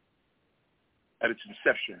at its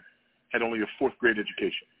inception had only a 4th grade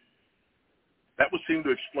education. That would seem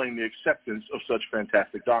to explain the acceptance of such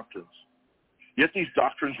fantastic doctrines. Yet these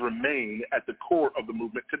doctrines remain at the core of the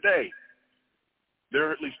movement today. There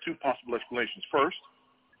are at least 2 possible explanations. First,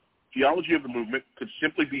 theology of the movement could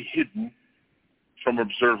simply be hidden from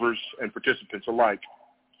observers and participants alike.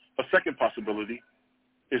 A second possibility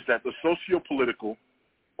is that the socio-political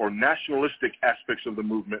or nationalistic aspects of the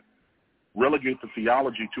movement relegate the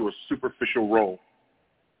theology to a superficial role.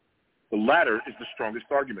 The latter is the strongest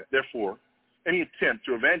argument. Therefore, any attempt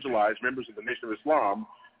to evangelize members of the Nation of Islam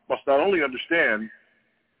must not only understand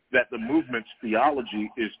that the movement's theology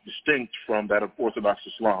is distinct from that of Orthodox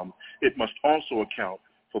Islam, it must also account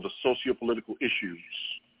for the socio-political issues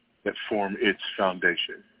that form its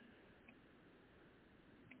foundation.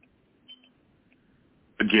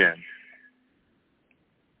 Again,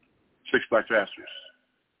 6 black pastors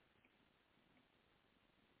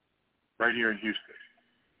right here in Houston.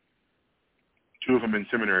 2 of them in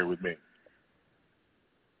seminary with me.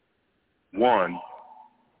 One,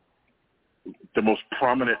 the most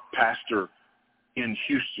prominent pastor in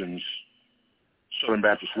Houston's Southern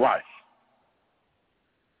Baptist life.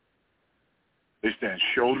 They stand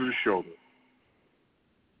shoulder to shoulder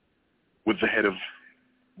with the head of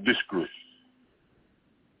this group,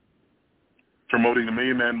 promoting the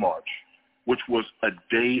Million Man March, which was a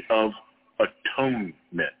day of atonement.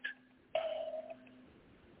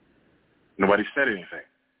 Nobody said anything.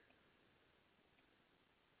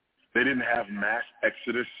 They didn't have mass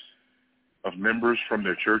exodus of members from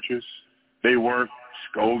their churches. They weren't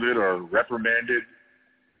scolded or reprimanded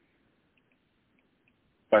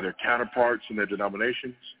by their counterparts in their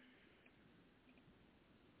denominations.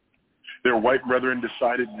 Their white brethren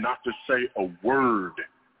decided not to say a word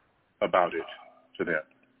about it to them,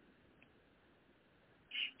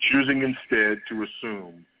 choosing instead to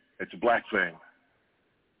assume it's a black thing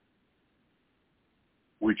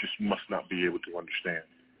we just must not be able to understand.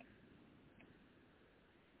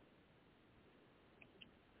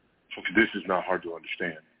 Folks, this is not hard to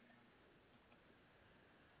understand.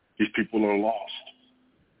 These people are lost.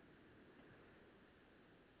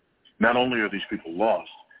 Not only are these people lost,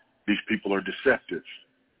 these people are deceptive.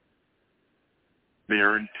 They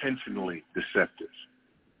are intentionally deceptive.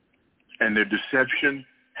 And their deception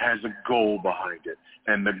has a goal behind it.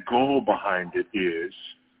 And the goal behind it is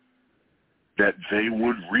that they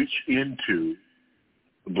would reach into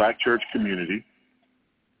the black church community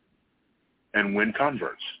and win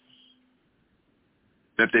converts.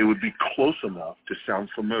 That they would be close enough to sound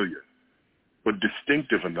familiar, but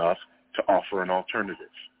distinctive enough to offer an alternative.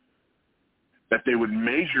 That they would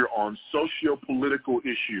measure on socio-political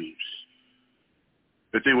issues.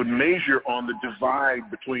 That they would measure on the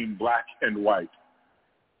divide between black and white.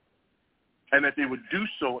 And that they would do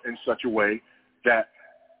so in such a way that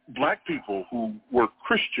black people who were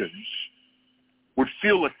Christians would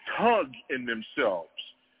feel a tug in themselves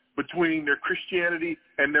between their Christianity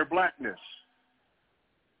and their blackness.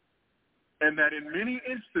 And that in many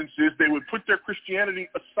instances, they would put their Christianity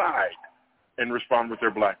aside and respond with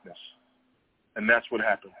their blackness. And that's what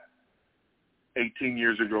happened 18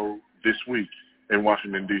 years ago this week in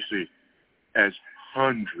Washington, D.C., as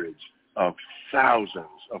hundreds of thousands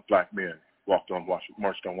of black men marched on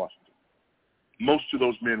Washington. Most of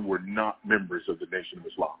those men were not members of the Nation of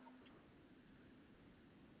Islam.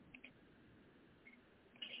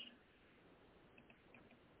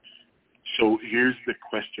 So here's the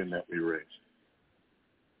question that we raise.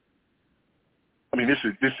 I mean,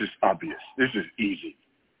 this is obvious. This is easy.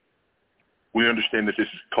 We understand that this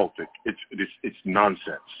is cultic. It's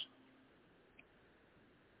nonsense.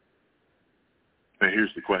 But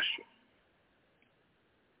here's the question.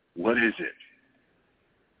 What is it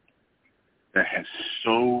that has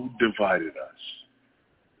so divided us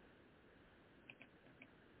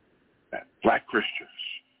that black Christians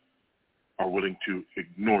are willing to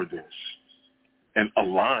ignore this and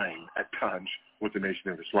align at times with the Nation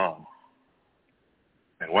of Islam,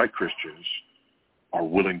 and white Christians are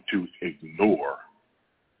willing to ignore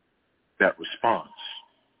that response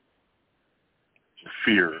for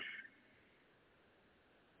fear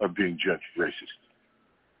of being judged racist?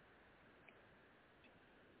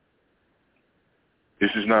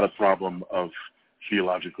 This is not a problem of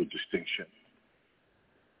theological distinction.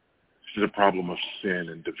 This is a problem of sin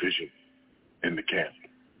and division in the camp.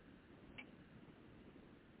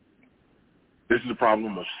 This is a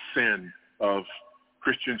problem of sin of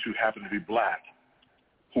Christians who happen to be black,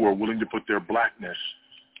 who are willing to put their blackness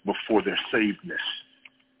before their savedness.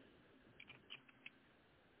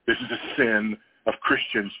 This is a sin of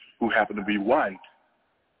Christians who happen to be white,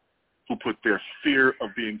 who put their fear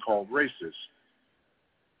of being called racist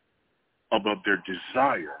above their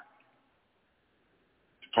desire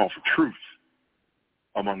to call for truth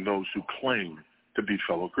among those who claim to be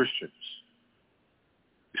fellow Christians.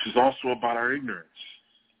 This is also about our ignorance.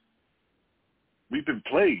 We've been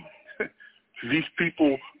played. These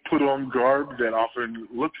people put on garb that often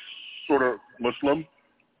looks sort of Muslim.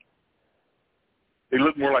 They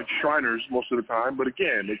look more like Shriners most of the time, but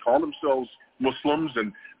again, they call themselves Muslims,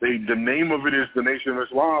 and the name of it is the Nation of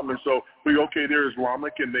Islam, and so they're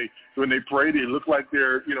Islamic, and when they pray, they look like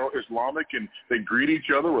they're Islamic, and they greet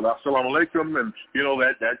each other with Assalamu alaikum, and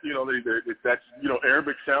that's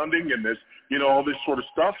Arabic sounding, and there's all this sort of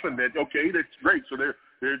stuff, and that's great. So they're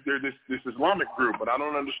this Islamic group, but I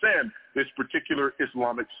don't understand this particular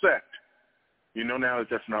Islamic sect. You know now that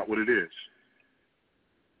that's not what it is.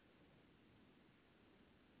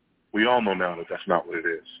 We all know now that that's not what it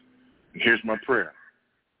is. And here's my prayer,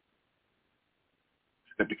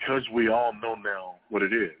 that because we all know now what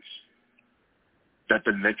it is, that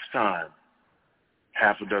the next time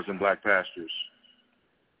half a dozen black pastors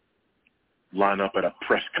line up at a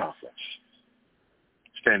press conference,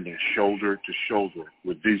 standing shoulder to shoulder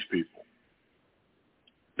with these people,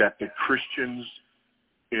 that the Christians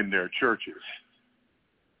in their churches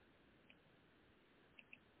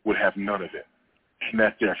would have none of it, and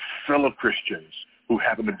that their fellow Christians who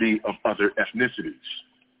happen to be of other ethnicities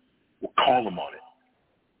will call them on it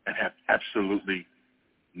and have absolutely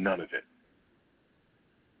none of it.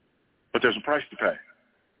 But there's a price to pay.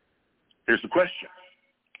 Here's the question.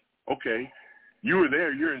 Okay, you were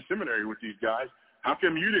there, you're in seminary with these guys. How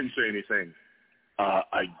come you didn't say anything?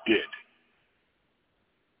 I did.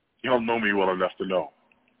 Y'all know me well enough to know.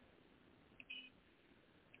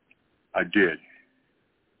 I did.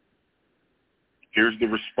 Here's the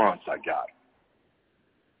response I got.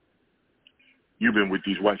 You've been with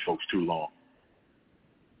these white folks too long.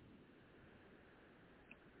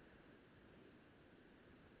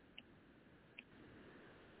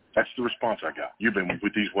 That's the response I got. You've been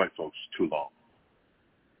with these white folks too long.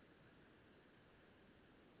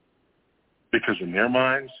 Because in their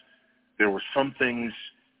minds, there were some things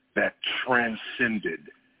that transcended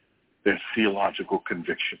their theological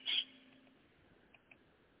convictions.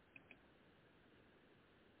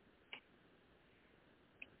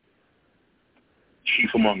 Chief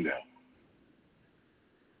among them,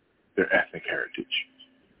 their ethnic heritage.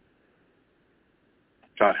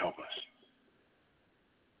 God help us.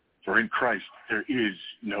 For in Christ there is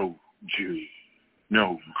no Jew,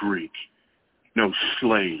 no Greek, no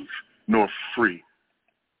slave, nor free,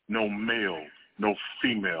 no male, no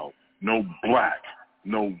female, no black,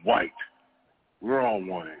 no white. We're all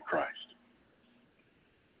one in Christ.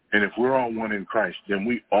 And if we're all one in Christ, then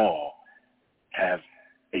we all have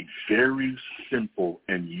a very simple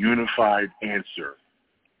and unified answer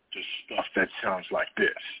to stuff that sounds like this.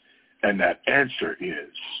 And that answer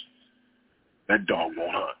is, that dog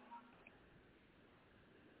won't hunt.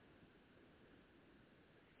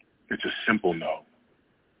 It's a simple no.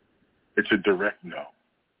 It's a direct no.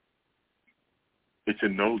 It's a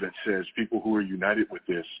no that says people who are united with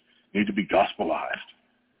this need to be gospelized.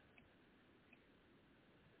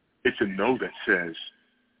 It's a no that says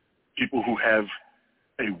people who have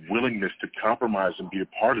a willingness to compromise and be a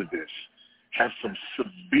part of this have some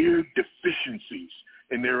severe deficiencies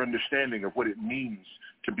in their understanding of what it means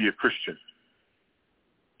to be a Christian.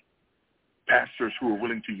 Pastors who are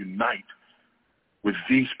willing to unite with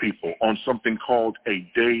these people on something called a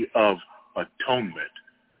Day of Atonement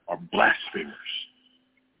are blasphemers.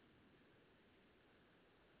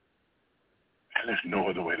 And there's no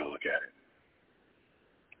other way to look at it.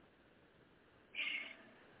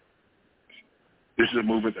 This is a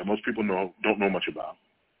movement that most people don't know much about.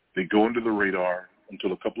 They go under the radar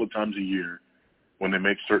until a couple of times a year when they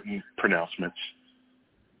make certain pronouncements.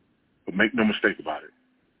 But make no mistake about it.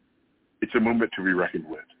 It's a movement to be reckoned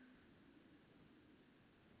with.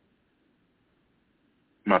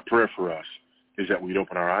 My prayer for us is that we'd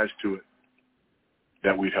open our eyes to it,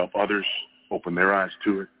 that we'd help others open their eyes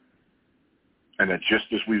to it, and that just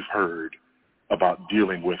as we've heard about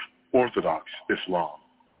dealing with Orthodox Islam,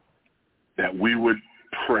 that we would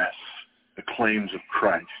press the claims of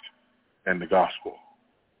Christ and the gospel,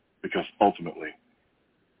 because ultimately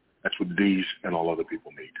that's what these and all other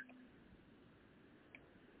people need.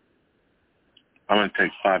 I'm going to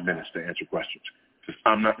take 5 minutes to answer questions, because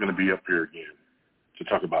I'm not going to be up here again to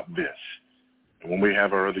talk about this. And when we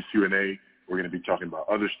have our other Q&A, we're going to be talking about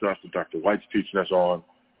other stuff that Dr. White's teaching us on.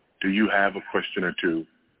 Do you have a question or two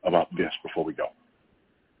about this before we go?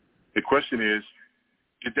 The question is,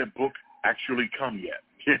 did that book actually come yet?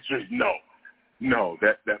 The answer is no. No,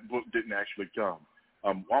 that book didn't actually come.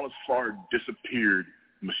 Wallace Fard disappeared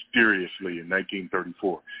mysteriously in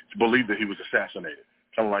 1934. It's believed that he was assassinated,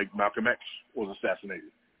 kind of like Malcolm X was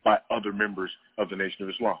assassinated by other members of the Nation of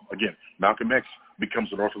Islam. Again, Malcolm X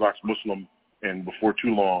becomes an Orthodox Muslim, and before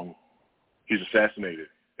too long, he's assassinated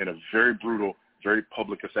in a very brutal, very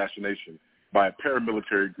public assassination by a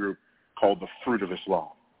paramilitary group called the Fruit of Islam.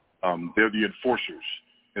 They're the enforcers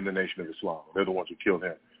in the Nation of Islam. They're the ones who killed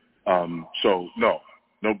him. So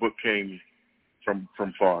no book came from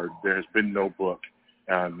Fard. There has been no book,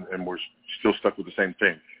 and we're still stuck with the same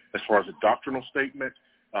thing. As far as a doctrinal statement,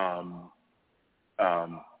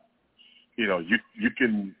 you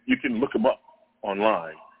can look them up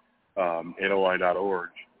online, NOI.org,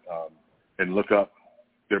 and look up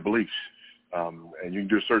their beliefs. And you can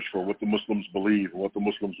do a search for what the Muslims believe and what the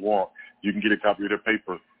Muslims want. You can get a copy of their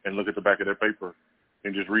paper and look at the back of their paper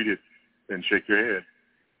and just read it and shake your head.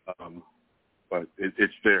 But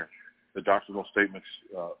it's there. The doctrinal statements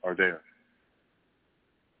are there.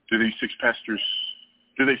 Do these 6 pastors,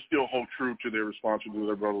 do they still hold true to their responsibility to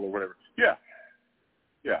their brother or whatever? Yeah.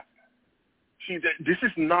 See, this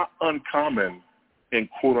is not uncommon in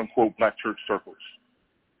quote-unquote black church circles.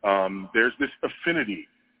 There's this affinity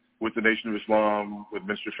with the Nation of Islam, with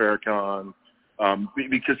Mr. Farrakhan,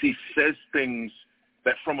 because he says things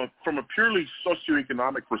that from a purely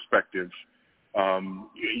socioeconomic perspective,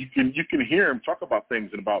 you can hear him talk about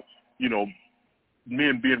things and about,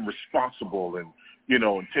 men being responsible and,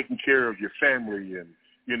 and taking care of your family and,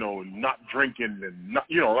 not drinking and not,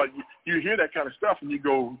 you hear that kind of stuff and you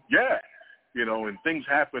go, yeah, and things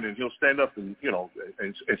happen and he'll stand up and,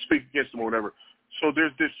 and speak against them or whatever. So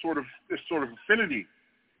there's this sort of affinity,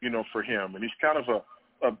 for him. And he's kind of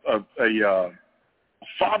a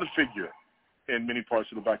father figure in many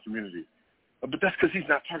parts of the black community. But that's because he's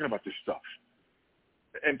not talking about this stuff.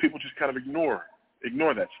 And people just kind of ignore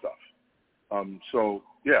that stuff. So,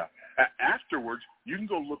 yeah. Afterwards, you can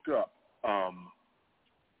go look up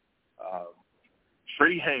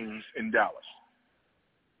Freddie Haynes in Dallas.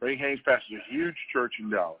 Freddie Haynes pastors a huge church in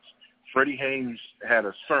Dallas. Freddie Haynes had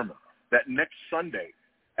a sermon. That next Sunday,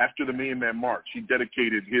 after the Million Man March, he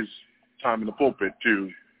dedicated his time in the pulpit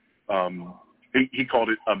to, he called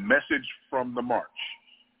it a message from the march,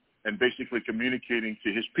 and basically communicating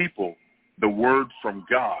to his people the word from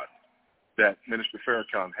God that Minister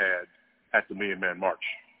Farrakhan had at the Million Man March.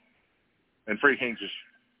 And Freddie Haynes is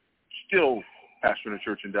still pastoring a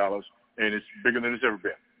church in Dallas, and it's bigger than it's ever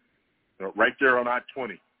been. Right there on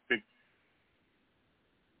I-20, big,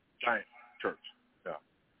 giant church. Yeah.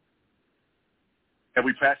 Have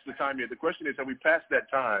we passed the time yet? The question is, have we passed that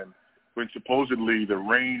time when supposedly the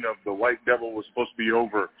reign of the white devil was supposed to be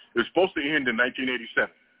over? It was supposed to end in 1987.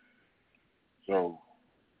 So,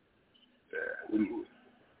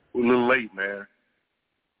 we're a little late, man.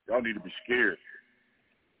 Y'all need to be scared.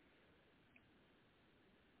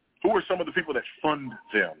 Who are some of the people that fund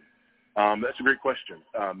them? That's a great question.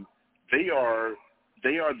 They are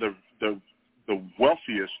the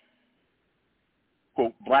wealthiest,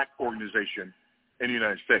 quote, black organization in the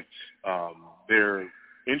United States. They're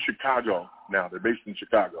in Chicago now. They're based in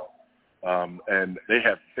Chicago, and they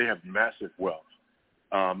have massive wealth.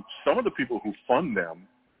 Some of the people who fund them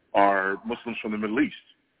are Muslims from the Middle East.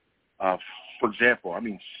 For example,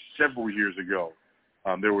 several years ago,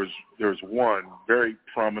 there was one very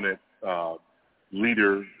prominent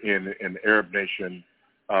leader in the Arab nation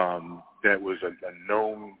that was a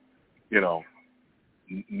known,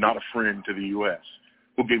 not a friend to the U.S.,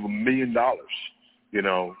 who gave $1 million,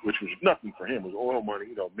 which was nothing for him. It was oil money,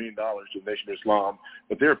 $1 million to the Nation of Islam.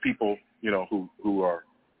 But there are people, who are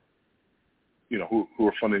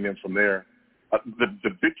funding them from there.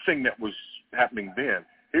 The big thing that was happening then,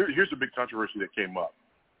 here's a big controversy that came up.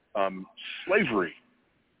 Slavery.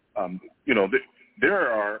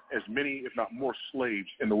 There are as many, if not more, slaves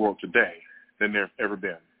in the world today than there have ever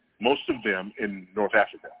been. Most of them in North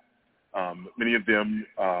Africa. Many of them,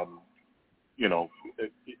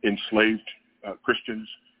 enslaved Christians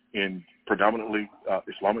in predominantly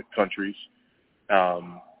Islamic countries.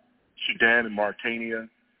 Sudan and Mauritania,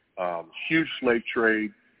 huge slave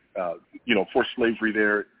trade, forced slavery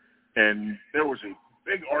there. And there was a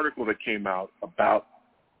big article that came out about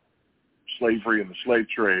slavery and the slave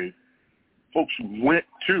trade. Folks went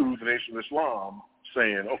to the Nation of Islam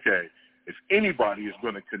saying, okay, if anybody is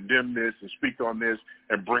going to condemn this and speak on this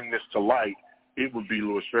and bring this to light, it would be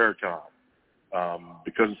Louis Farrakhan.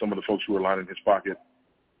 Because of some of the folks who were lining his pocket,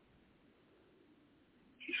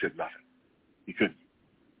 he said nothing. He couldn't.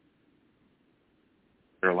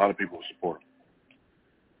 There are a lot of people who support him.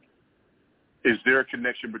 Is there a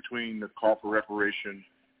connection between the call for reparation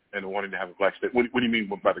and the wanting to have a black state? What do you mean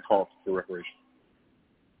by the call for reparation?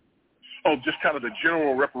 Oh, just kind of the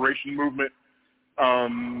general reparation movement?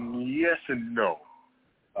 Yes and no.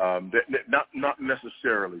 Not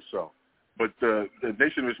necessarily so. But the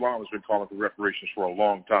Nation of Islam has been calling for reparations for a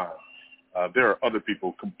long time. There are other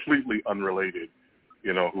people completely unrelated,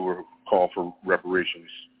 who call for reparations,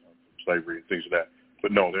 slavery and things of that.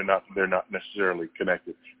 But no, they're not necessarily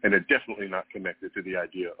connected, and they're definitely not connected to the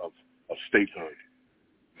idea of statehood,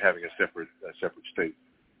 having a separate state.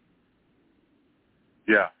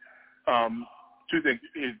 Yeah. Two things.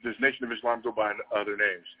 Does Nation of Islam go by other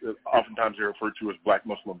names? Oftentimes they're referred to as black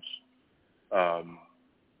Muslims.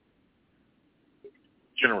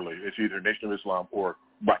 Generally, it's either Nation of Islam or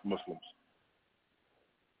black Muslims.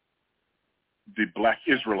 The black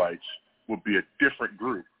Israelites would be a different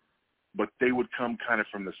group, but they would come kind of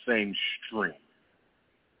from the same stream.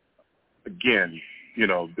 Again,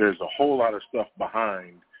 there's a whole lot of stuff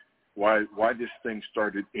behind why this thing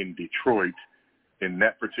started in Detroit in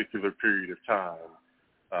that particular period of time,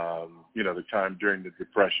 the time during the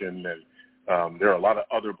Depression, and there are a lot of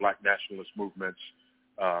other black nationalist movements.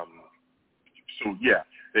 So yeah,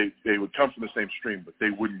 they would come from the same stream, but they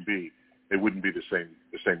wouldn't be the same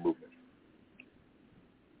movement.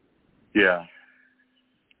 Yeah.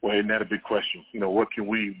 Well, isn't that a big question? What can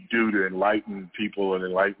we do to enlighten people and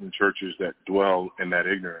enlighten churches that dwell in that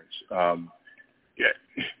ignorance?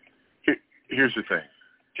 Here's the thing.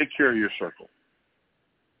 Take care of your circle.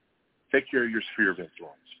 Take care of your sphere of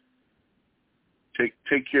influence.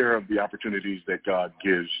 Take care of the opportunities that God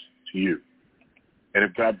gives to you. And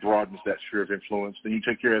if God broadens that sphere of influence, then you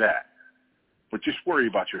take care of that. But just worry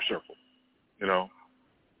about your circle,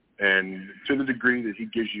 And to the degree that he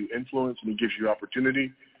gives you influence and he gives you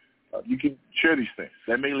opportunity, you can share these things.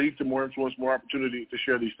 That may lead to more influence, more opportunity to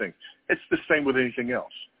share these things. It's the same with anything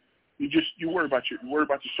else. You worry about your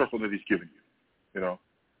circle that he's given you,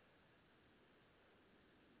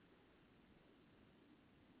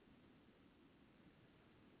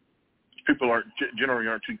 People generally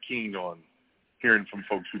aren't too keen on hearing from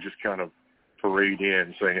folks who just kind of parade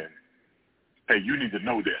in saying, "Hey, you need to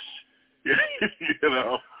know this,"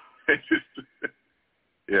 It's just,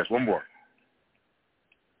 yes, one more.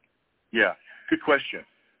 Yeah, good question.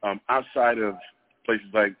 Outside of places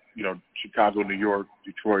like, Chicago, New York,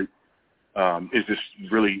 Detroit, is this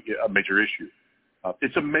really a major issue?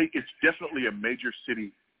 It's definitely a major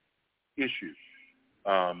city issue.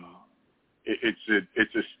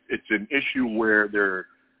 It's an issue where there are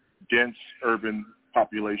dense urban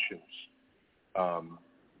populations.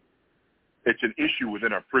 It's an issue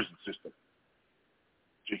within our prison system.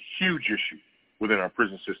 It's a huge issue within our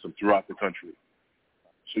prison system throughout the country.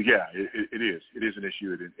 So yeah, it is. It is an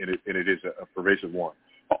issue, and it is a pervasive one.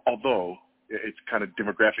 Although it's kind of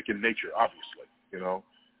demographic in nature, obviously.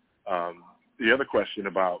 The other question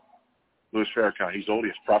about Louis Farrakhan, he's old.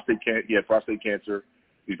 He had prostate cancer.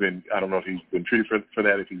 I don't know if he's been treated for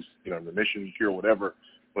that, if he's in remission, cure, whatever.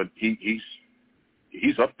 But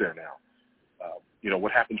he's up there now.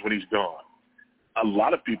 What happens when he's gone? A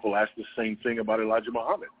lot of people ask the same thing about Elijah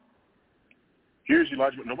Muhammad. Here's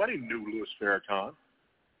Elijah. Nobody knew Louis Farrakhan.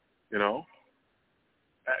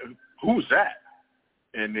 Who's that?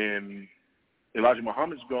 And then Elijah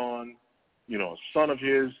Muhammad's gone. A son of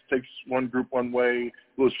his takes one group one way.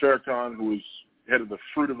 Louis Farrakhan, who is head of the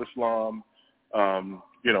Fruit of Islam,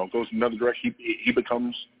 goes in another direction. He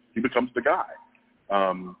becomes the guy.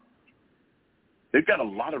 They've got a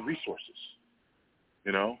lot of resources,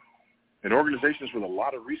 and organizations with a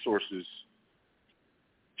lot of resources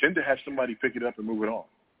tend to have somebody pick it up and move it on.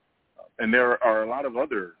 And there are a lot of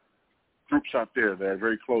other groups out there that are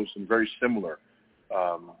very close and very similar.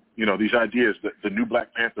 These ideas, the new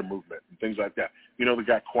Black Panther movement and things like that. The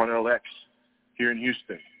guy Cornel X here in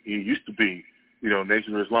Houston. He used to be,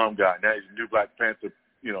 Nation of Islam guy. Now he's a new Black Panther,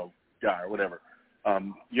 guy or whatever.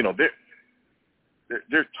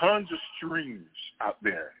 There are tons of streams out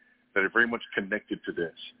there that are very much connected to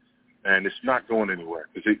this, and it's not going anywhere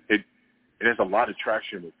because it has a lot of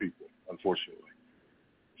traction with people, unfortunately.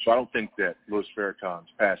 So I don't think that Louis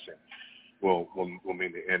Farrakhan's passing will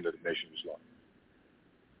mean the end of the Nation of Islam.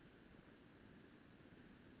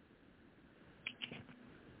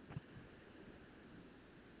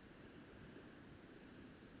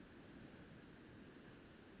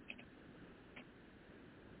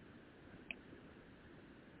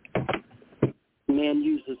 Man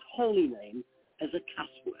uses holy name as a cuss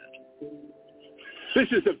word.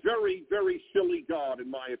 This is a very, very silly God, in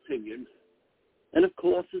my opinion. And of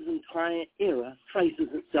course, his entire era traces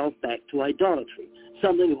itself back to idolatry,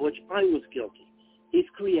 something of which I was guilty. He's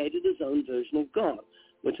created his own version of God,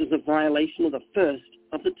 which is a violation of the first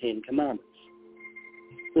of the 10 Commandments.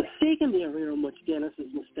 The second area in which Dennis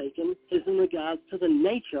is mistaken is in regards to the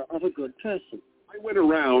nature of a good person. I went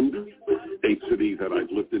around 8 cities that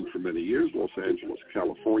I've lived in for many years, Los Angeles,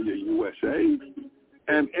 California, USA,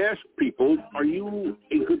 and asked people, are you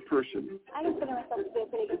a good person? I consider myself to be a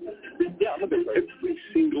pretty good person. Yeah, look, every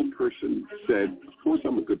single person said, of course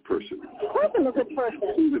I'm a good person. Of course I'm a good person.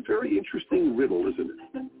 It's a very interesting riddle, isn't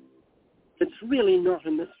it? It's really not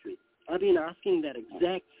a mystery. I've been asking that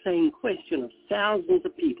exact same question of thousands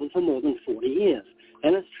of people for more than 40 years.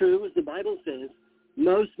 And it's true, as the Bible says,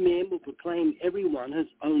 most men will proclaim everyone his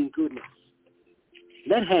own goodness.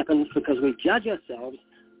 That happens because we judge ourselves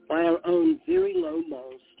by our own very low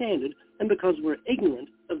moral standard and because we're ignorant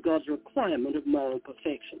of God's requirement of moral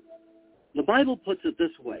perfection. The Bible puts it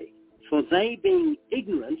this way, for they being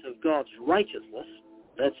ignorant of God's righteousness,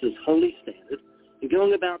 that's his holy standard, and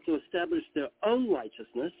going about to establish their own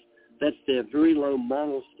righteousness, that's their very low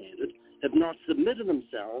moral standard, have not submitted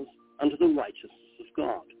themselves unto the righteousness of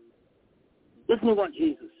God. Listen to what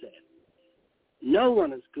Jesus said. No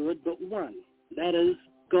one is good but one, that is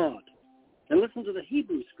God. And listen to the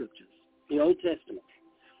Hebrew scriptures, the Old Testament.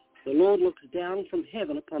 The Lord looks down from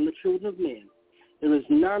heaven upon the children of men. There is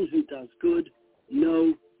none who does good,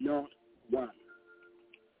 no, not one.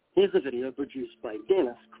 Here's a video produced by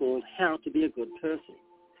Dennis called How to Be a Good Person,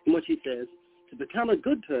 in which he says, to become a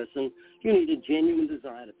good person, you need a genuine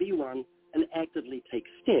desire to be one and actively take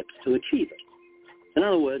steps to achieve it. In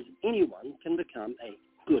other words, anyone can become a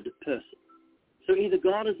good person. So either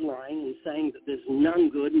God is lying and saying that there's none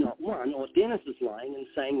good, not one, or Dennis is lying and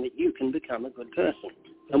saying that you can become a good person.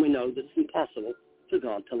 And we know that it's impossible for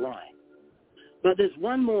God to lie. But there's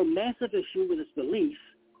one more massive issue with this belief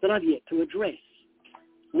that I've yet to address.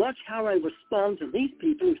 Watch how I respond to these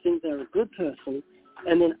people who think they're a good person,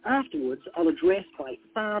 and then afterwards I'll address by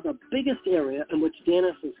far the biggest area in which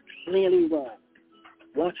Dennis is clearly wrong.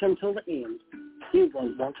 Watch until the end. You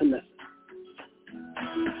won't want to miss it.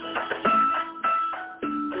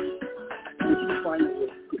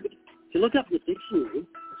 If you look up the dictionary,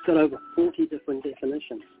 it's got over 40 different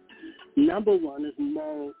definitions. Number one is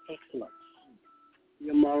moral excellence.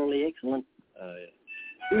 You're morally excellent? Yeah.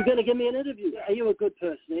 You're going to give me an interview. Are you a good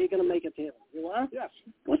person? Are you going to make it to heaven? You are? Yes.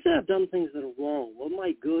 What's that I've done things that are wrong? Will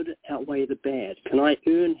my good outweigh the bad? Can I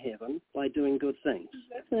earn heaven by doing good things?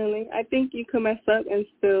 Definitely. I think you can mess up and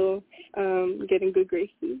still get in good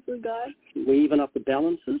graces with God. We even up the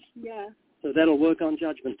balances? Yeah. So that'll work on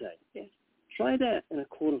Judgment Day? Yes. Try that in a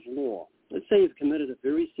court of law. Let's say you've committed a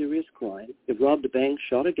very serious crime. You've robbed a bank,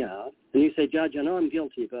 shot a guard, and you say, Judge, I know I'm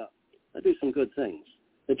guilty, but I do some good things.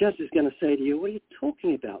 The judge is going to say to you, what are you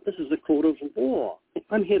talking about? This is a court of law.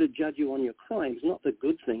 I'm here to judge you on your crimes, not the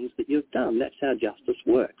good things that you've done. That's how justice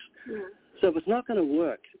works. Yeah. So if it's not going to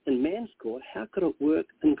work in man's court, how could it work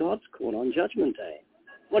in God's court on Judgment Day?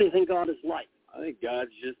 What do you think God is like? I think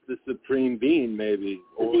God's just the supreme being, maybe.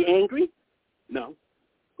 Is he angry? No.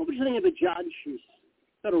 What would you think of a judge who's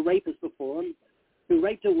got a rapist before him, who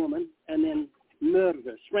raped a woman and then murdered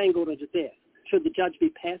her, strangled her to death? Should the judge be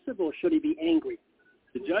passive or should he be angry?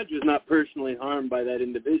 The judge is not personally harmed by that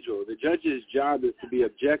individual. The judge's job is to be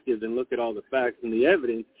objective and look at all the facts and the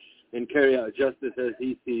evidence and carry out justice as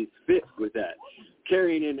he sees fit with that.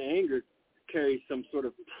 Carrying in anger carries some sort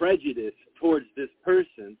of prejudice towards this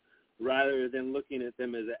person rather than looking at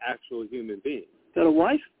them as an actual human being. Got a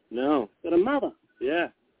wife? No. Got a mother? Yeah.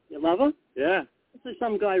 You love her? Yeah. Let's say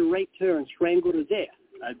some guy raped her and strangled her to death.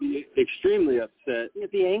 I'd be extremely upset.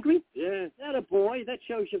 You'd be angry? Yeah. That a boy, that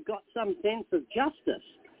shows you've got some sense of justice.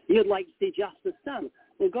 You'd like to see justice done.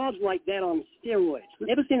 Well, God's like that on steroids.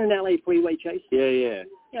 Ever seen an LA freeway chase? Yeah.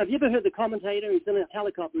 Yeah, have you ever heard the commentator? He's in a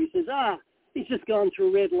helicopter. He says, he's just gone through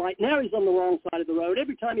a red light. Now he's on the wrong side of the road.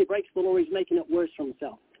 Every time he breaks the law, he's making it worse for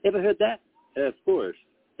himself. Ever heard that? Yeah, of course.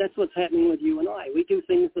 That's what's happening with you and I. We do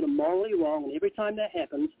things that are morally wrong, and every time that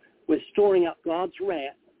happens, we're storing up God's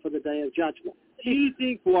wrath for the day of judgment. Do you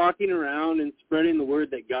think walking around and spreading the word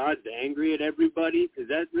that God's angry at everybody, because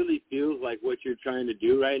that really feels like what you're trying to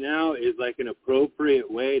do right now, is like an appropriate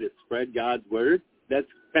way to spread God's word? That's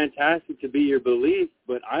fantastic to be your belief,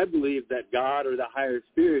 but I believe that God or the higher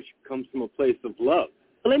spirit comes from a place of love.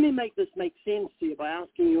 Let me make this make sense to you by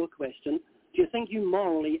asking you a question. Do you think you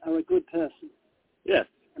morally are a good person? Yes.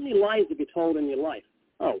 How many lies have you told in your life?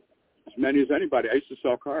 Oh, as many as anybody. I used to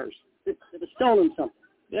sell cars. Have you stolen something?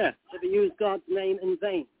 Yeah. Have you used God's name in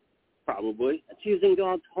vain? Probably. That's using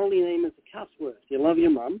God's holy name as a cuss word. Do you love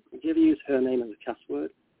your mum? Did you ever use her name as a cuss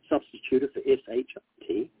word? Substitute it for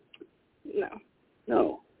S-H-T?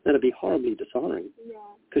 No. That'd be horribly dishonoring. Yeah.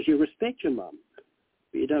 Because you respect your mum,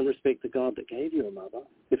 but you don't respect the God that gave you a mother.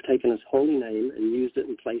 You've taken his holy name and used it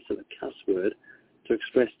in place of a cuss word to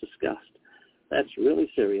express disgust. That's really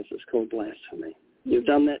serious. It's called blasphemy. You've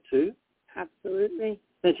done that too? Absolutely.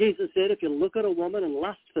 Now, Jesus said, if you look at a woman and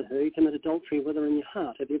lust for her, you commit adultery with her in your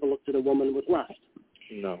heart. Have you ever looked at a woman with lust?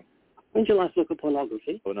 No. When did you last look at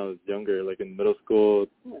pornography? When I was younger, like in middle school.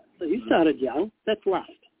 Yeah. So you started young. That's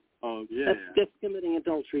lust. Oh, yeah. That's committing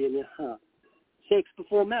adultery in your heart. Sex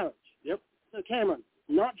before marriage. Yep. So, Cameron,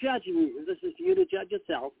 not judging you. This is for you to judge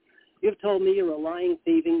yourself. You've told me you're a lying,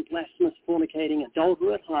 thieving, blasphemous, fornicating,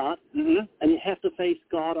 adulterer at heart, and you have to face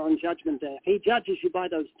God on Judgment Day. If he judges you by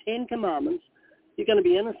those 10 commandments, you're going to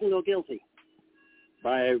be innocent or guilty.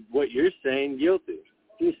 By what you're saying, guilty.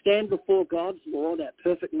 If you stand before God's law, that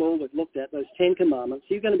perfect law we've looked at, those 10 commandments,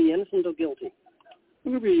 you're going to be innocent or guilty.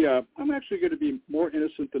 I'm actually going to be more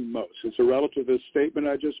innocent than most. It's a relativist statement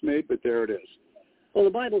I just made, but there it is. Well, the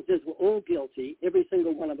Bible says we're all guilty, every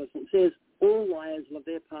single one of us. And it says all liars will have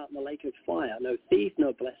their part in the lake of fire. No thief,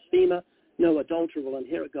 no blasphemer, no adulterer will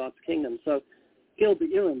inherit God's kingdom. So, Gilbert,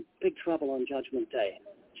 you're in big trouble on Judgment Day.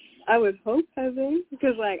 I would hope heaven,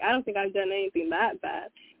 because, I don't think I've done anything that bad.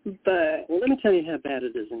 But well, let me tell you how bad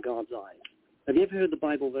it is in God's eyes. Have you ever heard the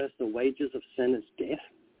Bible verse, the wages of sin is death?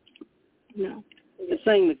 No. It's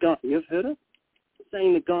saying that God, you've heard it? It's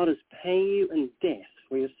saying that God is paying you in death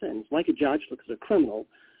for your sins. Like a judge looks at a criminal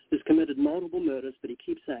who's committed multiple murders, but he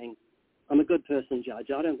keeps saying, I'm a good person,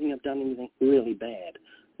 Judge. I don't think I've done anything really bad.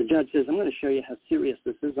 The judge says, I'm going to show you how serious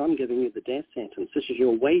this is. I'm giving you the death sentence. This is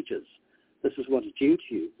your wages. This is what's due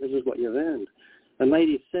to you. This is what you've earned. And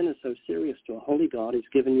lady, sin is so serious to a holy God, he's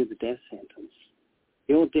given you the death sentence.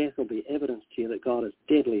 Your death will be evidence to you that God is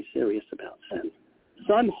deadly serious about sin.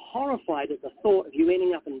 So I'm horrified at the thought of you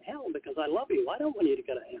ending up in hell because I love you. I don't want you to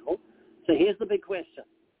go to hell. So here's the big question.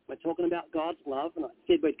 We're talking about God's love, and I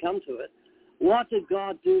said we'd come to it. What did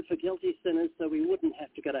God do for guilty sinners so we wouldn't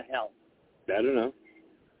have to go to hell? I don't know.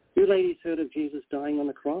 You ladies heard of Jesus dying on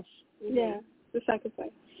the cross? Yeah, the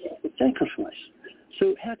sacrifice. The sacrifice.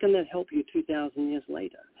 So how can that help you 2,000 years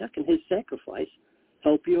later? How can his sacrifice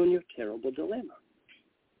help you in your terrible dilemma?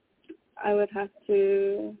 I would have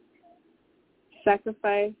to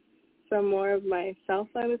sacrifice some more of myself,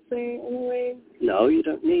 I would say, in a way. No, you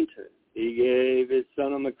don't need to. He gave his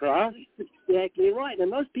son on the cross? Exactly right.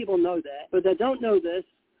 And most people know that, but they don't know this.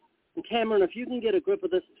 And Cameron, if you can get a grip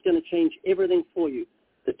of this, it's going to change everything for you.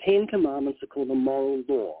 The 10 Commandments are called the moral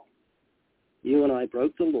law. You and I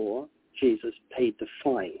broke the law. Jesus paid the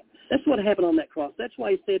fine. That's what happened on that cross. That's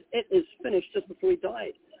why he said, it is finished just before he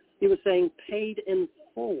died. He was saying paid in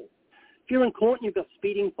full. If you're in court and you've got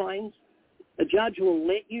speeding fines, a judge will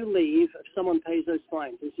let you leave if someone pays those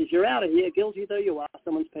fines. He says, you're out of here, guilty though you are,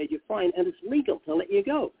 someone's paid your fine, and it's legal to let you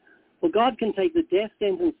go. Well, God can take the death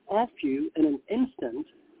sentence off you in an instant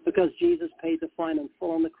because Jesus paid the fine in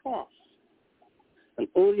full on the cross. And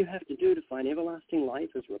all you have to do to find everlasting life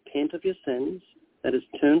is repent of your sins, that is,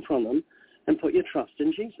 turn from them, and put your trust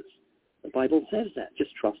in Jesus. The Bible says that.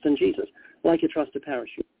 Just trust in Jesus, like you trust a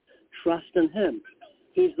parachute. Trust in him.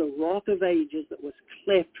 He's the rock of ages that was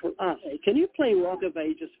cleft for us. Hey, can you play Rock of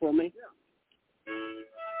Ages for me? Yeah.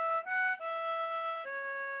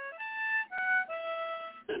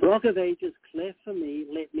 Rock of Ages, cleft for me,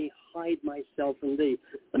 let me hide myself in thee.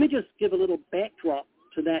 Let me just give a little backdrop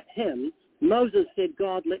to that hymn. Moses said,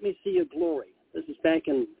 God, let me see your glory. This is back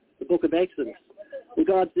in the book of Exodus. And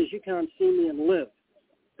God says, you can't see me and live,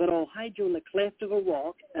 but I'll hide you in the cleft of a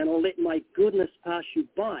rock, and I'll let my goodness pass you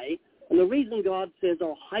by. And the reason God says,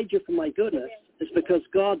 I'll hide you from my goodness, is because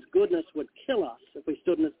God's goodness would kill us if we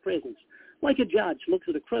stood in his presence. Like a judge looks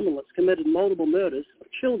at a criminal that's committed multiple murders of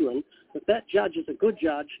children. If that judge is a good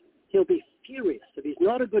judge, he'll be furious. If he's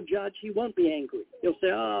not a good judge, he won't be angry. He'll say,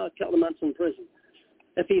 a couple of months in prison.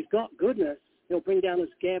 If he's got goodness, he'll bring down his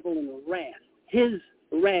gavel in wrath. His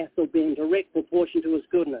wrath will be in direct proportion to his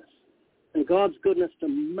goodness. And God's goodness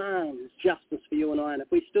demands justice for you and I. And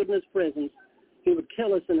if we stood in his presence, he would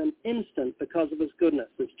kill us in an instant because of his goodness,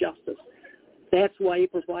 his justice. That's why he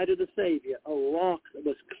provided a Savior, a rock that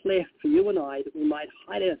was cleft for you and I, that we might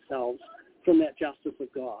hide ourselves from that justice of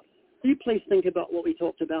God. Will you please think about what we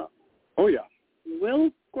talked about? Oh, yeah. You will?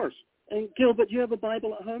 Of course. And Gilbert, do you have a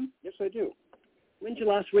Bible at home? Yes, I do. When did you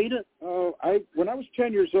last read it? When I was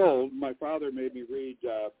 10 years old, my father made me read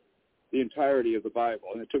the entirety of the Bible,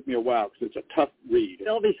 and it took me a while because it's a tough read.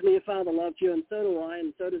 Obviously, your father loved you, and so do I,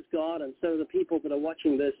 and so does God, and so do the people that are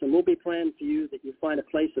watching this, and we'll be praying for you that you find a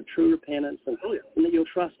place of true repentance, and that you'll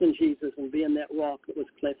trust in Jesus and be in that rock that was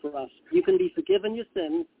cleft for us. You can be forgiven your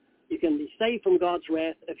sins. You can be saved from God's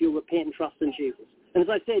wrath if you repent and trust in Jesus. And as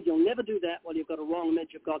I said, you'll never do that while you've got a wrong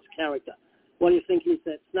image of God's character, while you think he's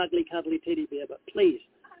that snuggly, cuddly teddy bear. But please,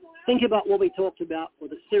 think about what we talked about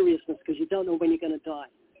with a seriousness, because you don't know when you're going to die.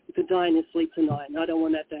 You could die in your sleep tonight, and I don't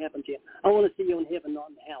want that to happen to you. I want to see you in heaven, not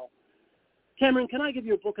in hell. Cameron, can I give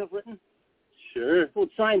you a book I've written? Sure. It's called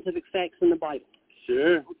Scientific Facts in the Bible.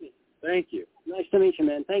 Sure. Okay. Thank you. Nice to meet you,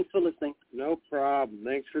 man. Thanks for listening. No problem.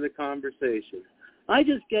 Thanks for the conversation. I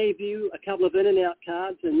just gave you a couple of In-N-Out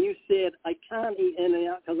cards, and you said, I can't eat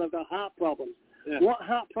In-N-Out because I've got heart problems. Yeah. What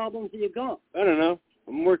heart problems have you got? I don't know.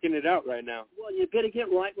 I'm working it out right now. Well, you better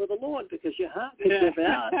get right with the Lord, because your heart can give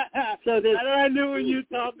out. So I knew when you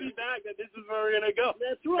taught me back that this is where we're going to go.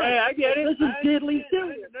 That's right. Hey, I get it. This is deadly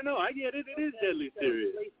serious. No, I get it. It is deadly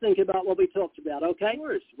serious. Please think about what we talked about, okay? Of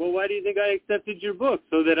course. Well, why do you think I accepted your book?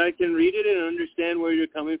 So that I can read it and understand where you're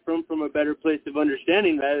coming from a better place of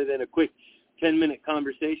understanding rather than a quick 10-minute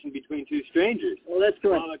conversation between two strangers. Well, that's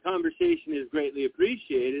good. While the conversation is greatly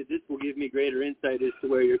appreciated, this will give me greater insight as to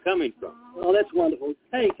where you're coming from. Oh, that's wonderful.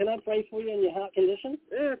 Hey, can I pray for you in your heart condition?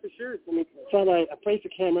 Yeah, for sure. Father, I pray for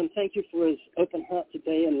Cameron. Thank you for his open heart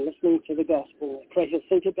today and listening to the gospel. I pray he'll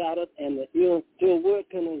think about it and that you'll do a work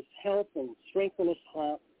in his health and strengthen his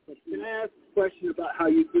heart. Can I ask a question about how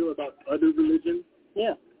you feel about other religions?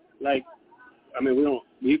 Yeah. Like, I mean,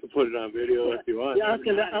 you can put it on video if you want. Yeah,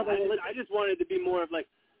 I just wanted to be more of like,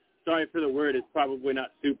 sorry for the word, it's probably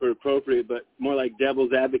not super appropriate, but more like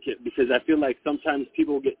devil's advocate, because I feel like sometimes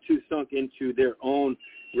people get too sunk into their own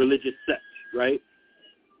religious sect, right?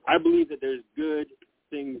 I believe that there's good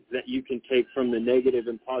things that you can take from the negative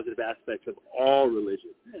and positive aspects of all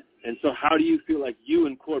religions. And so how do you feel like you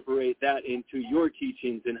incorporate that into your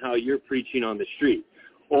teachings and how you're preaching on the street?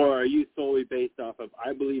 Or are you solely based off of,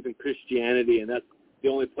 I believe in Christianity, and that's the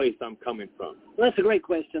only place I'm coming from? Well, that's a great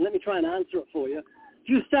question. Let me try and answer it for you. If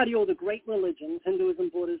you study all the great religions, Hinduism,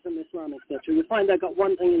 Buddhism, Islam, etc., you find they've got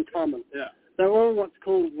one thing in common. Yeah. They're all what's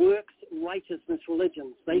called works righteousness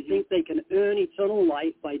religions. They think they can earn eternal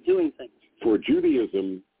life by doing things. For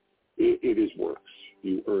Judaism, it is works.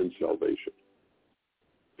 You earn salvation.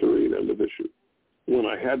 Period. End of issue. When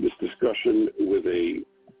I had this discussion with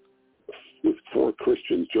 4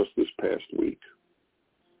 Christians just this past week,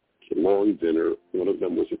 it's a long dinner. One of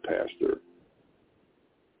them was a pastor.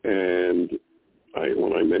 And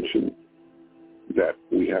when I mentioned that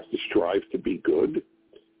we have to strive to be good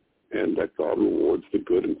and that God rewards the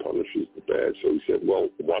good and punishes the bad. So he said, well,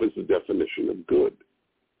 what is the definition of good?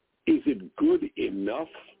 Is it good enough?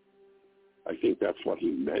 I think that's what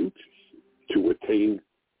he meant, to attain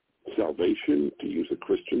salvation, to use a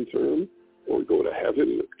Christian term, or go to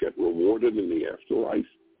heaven, get rewarded in the afterlife.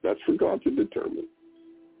 That's for God to determine.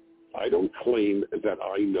 I don't claim that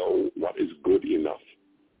I know what is good enough.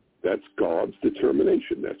 That's God's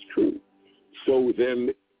determination. That's true. So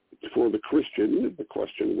then for the Christian, the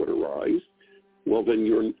question would arise, well, then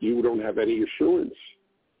you don't have any assurance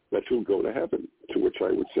that you'll go to heaven, to which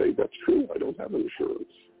I would say that's true. I don't have an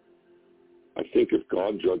assurance. I think if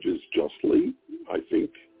God judges justly, I think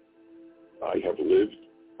I have lived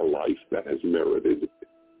a life that has merited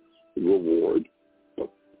reward,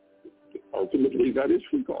 but ultimately that is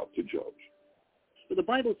for God to judge. But the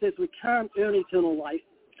Bible says we can't earn eternal life.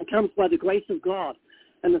 It comes by the grace of God.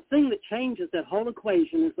 And the thing that changes that whole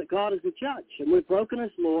equation is that God is a judge, and we've broken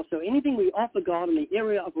his law, so anything we offer God in the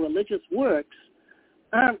area of religious works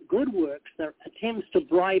aren't good works. They're attempts to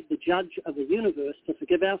bribe the judge of the universe to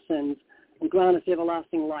forgive our sins and grant us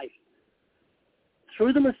everlasting life.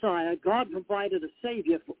 Through the Messiah, God provided a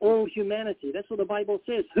Savior for all humanity. That's what the Bible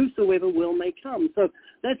says. Whosoever will may come. So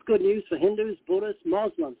that's good news for Hindus, Buddhists,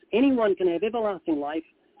 Muslims. Anyone can have everlasting life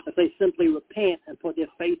if they simply repent and put their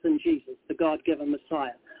faith in Jesus, the God-given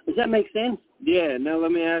Messiah. Does that make sense? Yeah. Now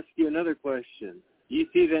let me ask you another question. You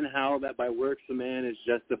see then how that by works a man is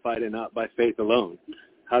justified and not by faith alone.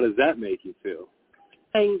 How does that make you feel?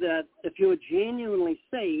 Saying that if you're genuinely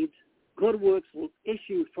saved, good works will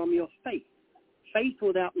issue from your faith. Faith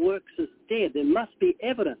without works is dead. There must be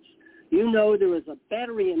evidence. You know there is a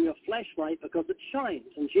battery in your flashlight because it shines.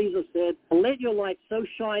 And Jesus said, let your light so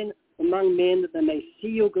shine among men that they may see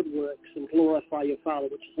your good works and glorify your Father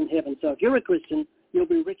which is in heaven. So if you're a Christian, you'll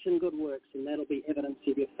be rich in good works, and that'll be evidence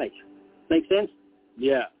of your faith. Make sense?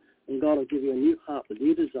 Yeah. And God will give you a new heart with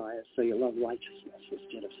new desires, so you love righteousness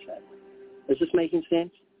instead of sin. Is this making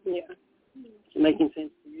sense? Yeah. Is it making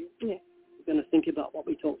sense to you? Yeah. You're going to think about what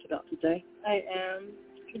we talked about today? I am.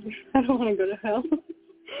 I don't want to go to hell.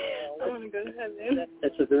 I want to go to heaven.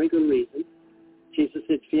 That's a very good reason. Jesus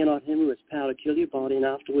said, fear not him who has power to kill your body, and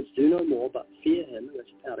afterwards do no more, but fear him who has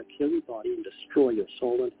power to kill your body and destroy your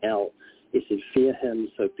soul in hell. He said, fear him,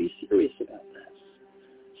 so be serious about that.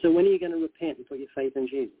 So when are you going to repent and put your faith in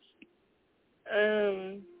Jesus?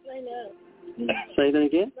 Right now. Say that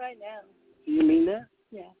again? Right now. Do you mean that?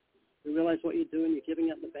 Yeah. You realize what you're doing? You're giving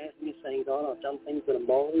up the bad and you're saying, God, I've done things that are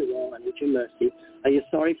morally wrong. I need your mercy. Are you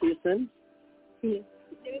sorry for your sins? Yes.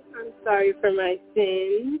 I'm sorry for my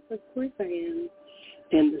sins. Of course I am.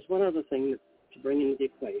 And there's one other thing to bring into the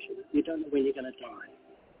equation. You don't know when you're going to die.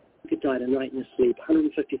 You could die tonight in your sleep.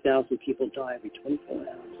 150,000 people die every 24 hours.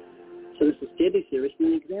 So this is deadly serious.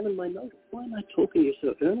 And then examine my motive. Why am I talking to you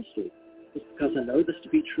so earnestly? It's because I know this to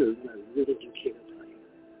be true, and I really do care about you.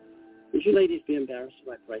 Would you ladies be embarrassed if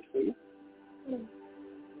I prayed for you? No.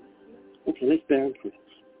 Okay, let's bow and pray.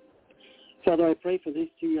 Father, I pray for these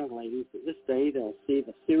 2 young ladies that this day they'll see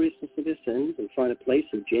the seriousness of their sins and find a place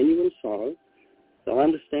of genuine sorrow. They'll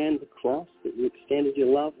understand the cross, that you extended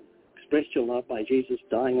your love, expressed your love by Jesus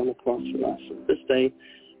dying on the cross for us. And this day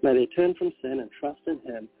May they turn from sin and trust in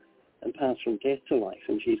him and pass from death to life.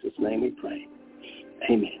 In Jesus' name we pray.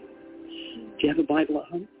 Amen. Do you have a Bible at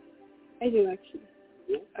home? I do, actually.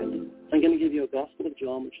 I do. I'm going to give you a Gospel of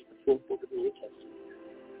John, which is the fourth book of the New Testament.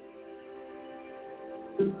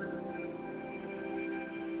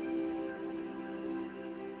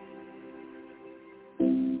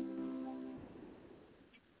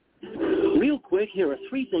 Real quick, here are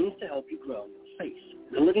 3 things to help you grow in your faith.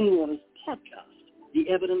 The Living Waters podcast, the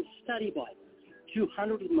Evidence Study Bible,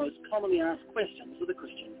 200 of the most commonly asked questions of the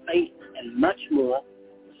Christian faith, and much more.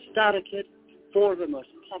 Starter kit, 4 of the most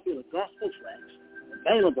popular gospel tracks,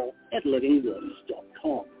 available at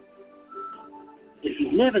livingwaters.com. If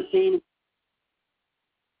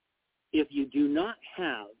you do not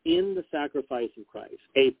have in the sacrifice of Christ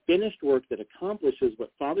a finished work that accomplishes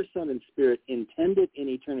what Father, Son, and Spirit intended in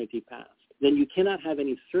eternity past, then you cannot have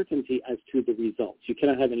any certainty as to the results. You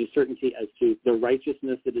cannot have any certainty as to the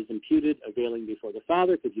righteousness that is imputed, availing before the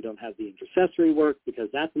Father, because you don't have the intercessory work, because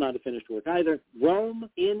that's not a finished work either. Rome,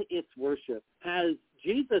 in its worship, has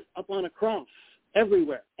Jesus up on a cross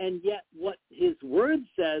everywhere. And yet what his word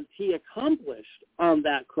says he accomplished on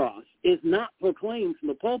that cross is not proclaimed from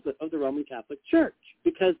the pulpit of the Roman Catholic Church,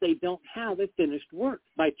 because they don't have a finished work.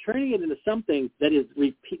 By turning it into something that is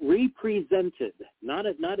represented, not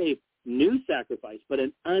a new sacrifice, but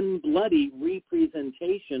an unbloody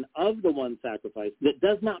representation of the one sacrifice that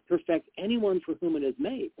does not perfect anyone for whom it is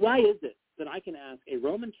made. Why is it that I can ask a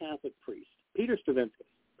Roman Catholic priest, Peter Stravinsky,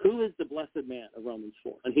 who is the blessed man of Romans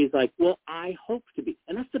 4? And he's like, well, I hope to be.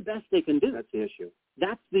 And that's the best they can do. That's the issue.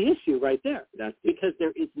 That's the issue right there. That's because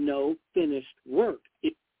there is no finished work.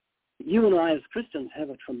 You and I as Christians have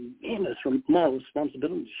a tremendous moral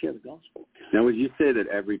responsibility to share the gospel. Now, would you say that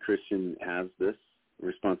every Christian has this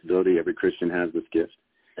responsibility? Every Christian has this gift?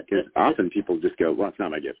 Because often people just go, well, it's not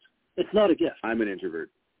my gift. It's not a gift. I'm an introvert.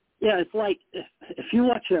 Yeah, it's like if you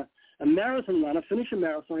watch a marathon runner finish a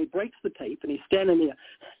marathon, he breaks the tape, and he's standing there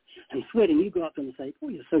and sweating. You go up to him and say, oh,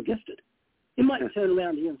 you're so gifted. He might turn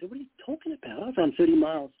around to you and say, what are you talking about? I've run 30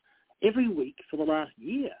 miles every week for the last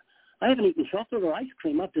year. I haven't eaten chocolate or ice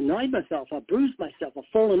cream. I've denied myself. I've bruised myself. I've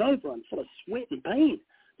fallen over. I'm full of sweat and pain.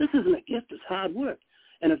 This isn't a gift. It's hard work.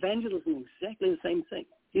 And evangelism is exactly the same thing.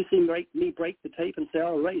 You see me break the tape and say,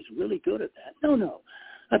 oh, Ray's really good at that. No.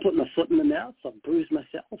 I put my foot in the mouth. I've bruised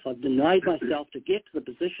myself. I've denied myself to get to the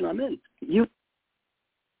position I'm in.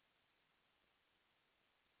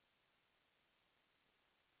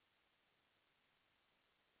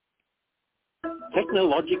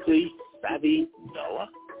 Technologically savvy Noah?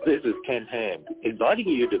 This is Ken Ham, inviting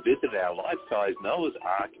you to visit our life-size Noah's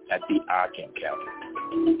Ark at the Ark Encounter.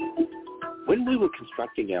 When we were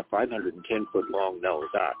constructing our 510-foot-long Noah's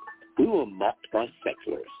Ark, we were mocked by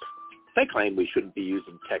secularists. They claim we shouldn't be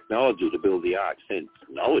using technology to build the Ark since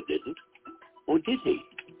Noah didn't. Or did he?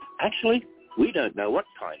 Actually, we don't know what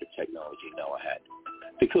kind of technology Noah had,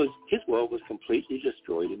 because his world was completely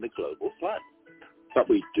destroyed in the global flood. But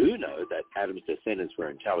we do know that Adam's descendants were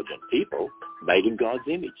intelligent people, made in God's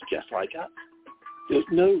image, just like us. There's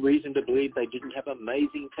no reason to believe they didn't have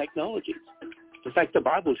amazing technologies. In fact, the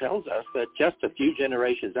Bible tells us that just a few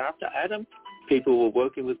generations after Adam, people were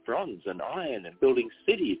working with bronze and iron and building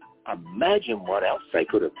cities. Imagine what else they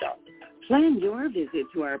could have done. Plan your visit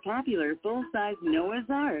to our popular full-size Noah's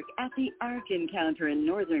Ark at the Ark Encounter in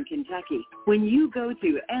northern Kentucky when you go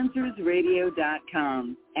to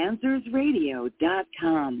AnswersRadio.com.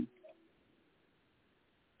 AnswersRadio.com.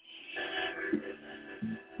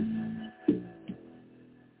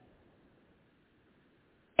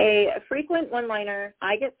 A frequent one-liner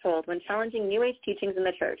I get told when challenging New Age teachings in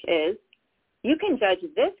the church is, you can judge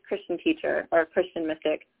this Christian teacher or Christian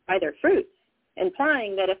mystic by their fruits,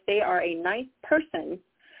 implying that if they are a nice person,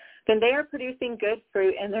 then they are producing good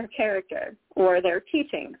fruit in their character or their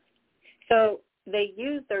teachings. So they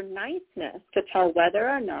use their niceness to tell whether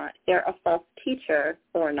or not they're a false teacher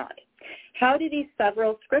or not. How do these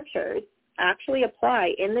several scriptures actually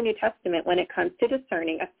apply in the New Testament when it comes to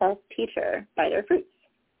discerning a false teacher by their fruits?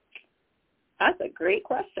 That's a great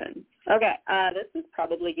question. Okay, this is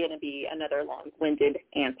probably going to be another long-winded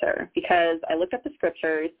answer because I looked up the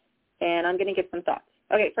scriptures and I'm going to give some thoughts.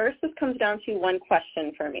 Okay, first this comes down to one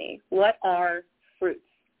question for me. What are fruits?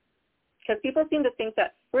 Because people seem to think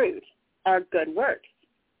that fruit are good works.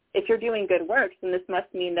 If you're doing good works, then this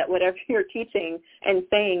must mean that whatever you're teaching and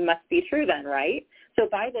saying must be true then, right? So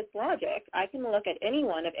by this logic, I can look at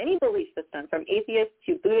anyone of any belief system, from atheists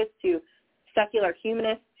to Buddhists to secular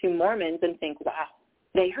humanists to Mormons, and think, wow,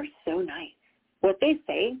 they are so nice. What they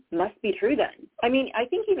say must be true then. I mean, I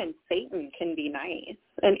think even Satan can be nice.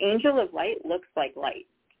 An angel of light looks like light.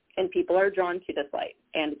 and people are drawn to this light.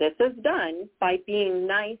 And this is done by being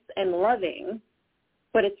nice and loving,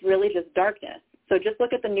 but it's really just darkness. So just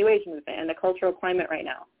look at the New Age movement and the cultural climate right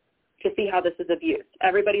now to see how this is abused.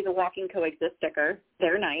 Everybody's a walking coexist sticker.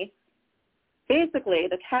 They're nice. Basically,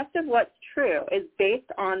 the test of what's true is based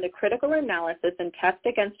on the critical analysis and test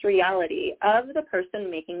against reality of the person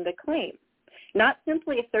making the claim, not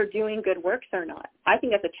simply if they're doing good works or not. I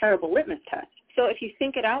think that's a terrible litmus test. So if you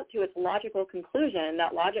think it out to its logical conclusion,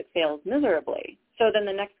 that logic fails miserably. So then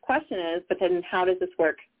the next question is, but then how does this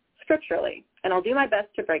work scripturally? And I'll do my best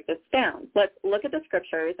to break this down. Let's look at the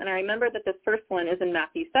scriptures. And I remember that this first one is in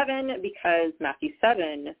Matthew 7 because Matthew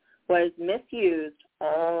 7 was misused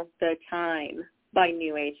all the time by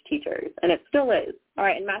New Age teachers, and it still is. All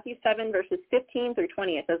right, in Matthew 7, verses 15 through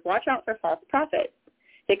 20, it says, watch out for false prophets.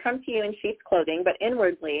 They come to you in sheep's clothing, but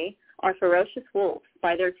inwardly are ferocious wolves.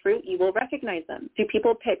 By their fruit you will recognize them. Do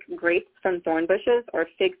people pick grapes from thorn bushes or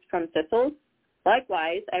figs from thistles?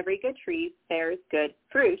 Likewise, every good tree bears good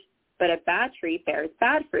fruit, but a bad tree bears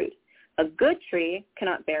bad fruit. A good tree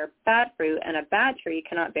cannot bear bad fruit, and a bad tree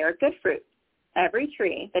cannot bear good fruit. Every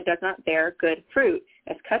tree that does not bear good fruit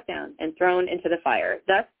is cut down and thrown into the fire.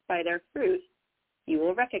 Thus, by their fruit, you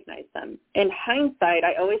will recognize them. In hindsight,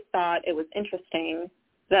 I always thought it was interesting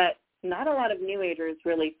that not a lot of New Agers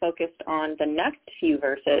really focused on the next few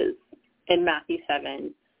verses in Matthew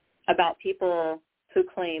 7 about people who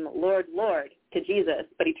claim, Lord, Lord, to Jesus,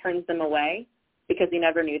 but he turns them away because he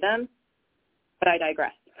never knew them. But I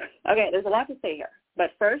digress. Okay, there's a lot to say here.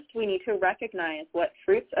 But first, we need to recognize what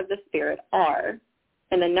fruits of the Spirit are.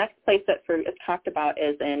 And the next place that fruit is talked about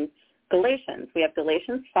is in Galatians. We have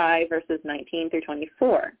Galatians 5, verses 19 through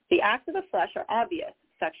 24. The acts of the flesh are obvious: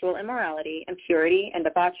 sexual immorality, impurity and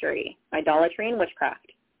debauchery, idolatry and witchcraft,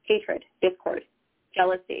 hatred, discord,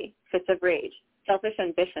 jealousy, fits of rage, selfish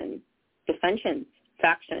ambition, dissensions,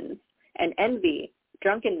 factions, and envy,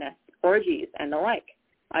 drunkenness, orgies, and the like.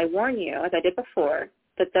 I warn you, as I did before,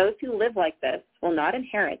 that those who live like this will not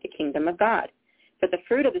inherit the kingdom of God. But the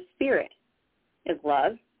fruit of the Spirit is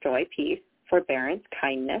love, joy, peace, forbearance,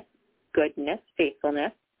 kindness, goodness,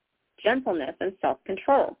 faithfulness, gentleness, and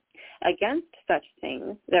self-control. Against such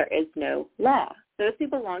things there is no law. Those who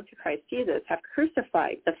belong to Christ Jesus have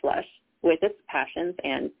crucified the flesh with its passions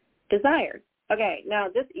and desires. Okay, now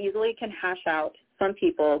this easily can hash out some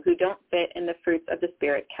people who don't fit in the fruits of the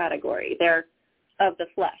Spirit category. They're of the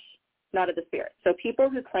flesh, not of the Spirit. So people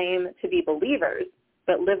who claim to be believers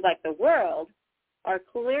but live like the world are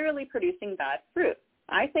clearly producing bad fruit.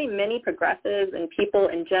 I say many progressives and people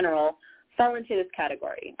in general fall into this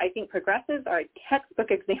category. I think progressives are a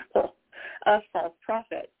textbook example of false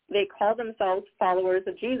prophets. They call themselves followers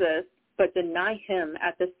of Jesus but deny him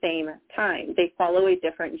at the same time. They follow a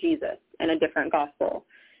different Jesus and a different gospel.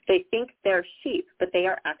 They think they're sheep, but they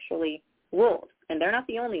are actually wolves, and they're not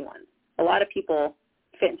the only ones. A lot of people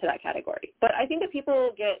fit into that category. But I think that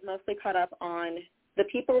people get mostly caught up on the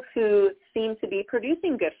people who seem to be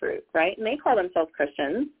producing good fruit, right? And they call themselves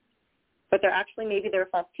Christians, but they're actually, maybe they're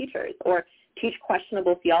false teachers or teach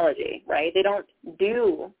questionable theology, right? They don't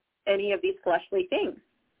do any of these fleshly things.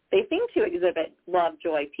 They seem to exhibit love,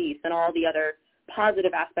 joy, peace, and all the other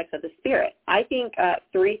positive aspects of the Spirit. I think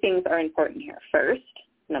three things are important here. First,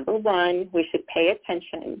 number one, we should pay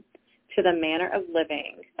attention to the manner of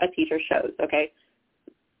living a teacher shows, okay?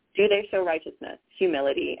 Do they show righteousness,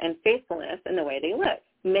 humility, and faithfulness in the way they live?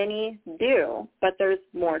 Many do, but there's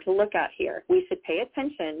more to look at here. We should pay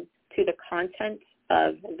attention to the content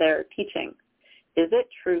of their teaching. Is it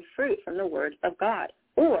true fruit from the Word of God?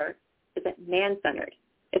 Or is it man-centered,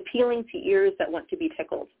 appealing to ears that want to be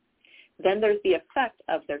tickled? Then there's the effect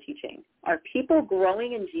of their teaching. Are people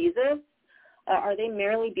growing in Jesus, or are they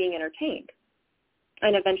merely being entertained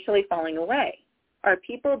and eventually falling away? Are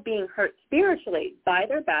people being hurt spiritually by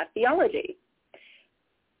their bad theology?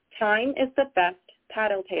 Time is the best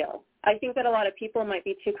tattletale. I think that a lot of people might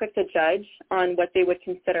be too quick to judge on what they would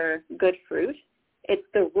consider good fruit. It's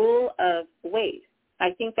the rule of wait.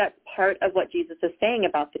 I think that's part of what Jesus is saying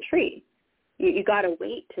about the tree. You got to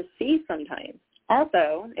wait to see sometimes.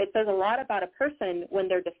 Also, it says a lot about a person when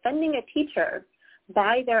they're defending a teacher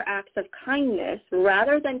by their acts of kindness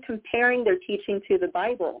rather than comparing their teaching to the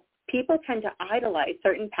Bible. People tend to idolize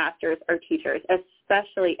certain pastors or teachers,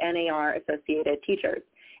 especially NAR-associated teachers,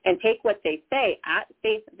 and take what they say at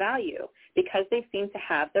face value because they seem to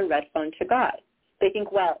have the red phone to God. They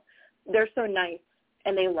think, well, they're so nice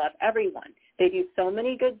and they love everyone. They do so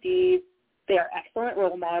many good deeds. They are excellent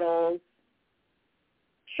role models.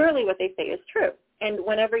 Surely what they say is true. And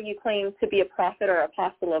whenever you claim to be a prophet or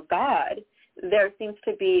apostle of God, there seems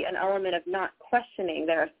to be an element of not questioning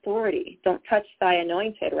their authority. Don't touch thy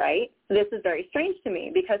anointed, right? This is very strange to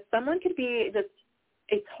me because someone could be just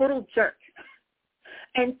a total jerk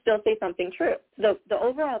and still say something true. The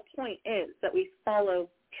overall point is that we follow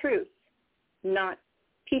truth, not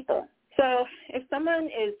people. So if someone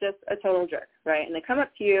is just a total jerk, right, and they come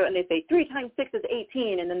up to you and they say 3 times 6 is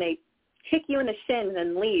 18, and then they kick you in the shin and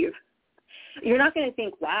then leave, you're not going to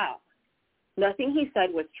think, wow, nothing he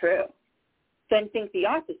said was true. Then think the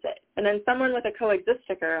opposite. And then someone with a coexist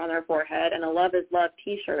sticker on their forehead and a love is love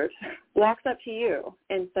t-shirt walks up to you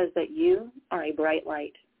and says that you are a bright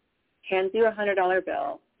light, hands you a $100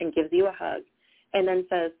 bill and gives you a hug, and then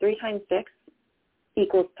says 3 times 6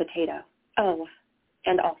 equals potato. Oh,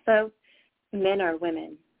 and also, men are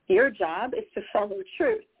women. Your job is to follow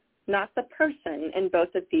truth, not the person in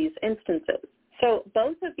both of these instances. So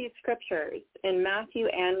both of these scriptures in Matthew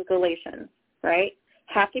and Galatians, right,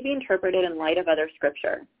 have to be interpreted in light of other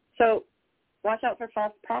scripture. So watch out for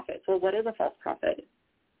false prophets. Well, what is a false prophet?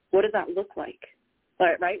 What does that look like?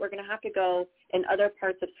 Right? We're going to have to go in other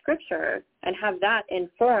parts of scripture and have that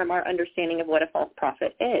inform our understanding of what a false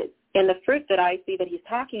prophet is. And the fruit that I see that he's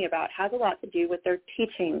talking about has a lot to do with their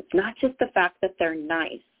teachings, not just the fact that they're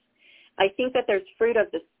nice. I think that there's fruit of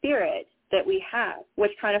the Spirit that we have,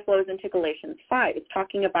 which kind of flows into Galatians 5. It's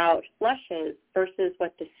talking about fleshes versus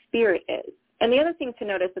what the Spirit is. And the other thing to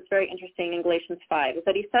notice that's very interesting in Galatians 5 is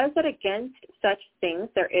that he says that against such things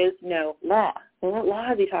there is no law. Well, what law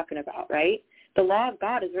is he talking about, right? The law of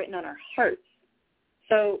God is written on our hearts.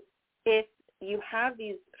 So if you have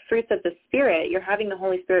these fruits of the Spirit, you're having the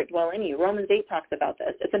Holy Spirit dwell in you. Romans 8 talks about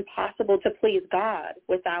this. It's impossible to please God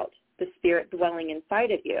without the Spirit dwelling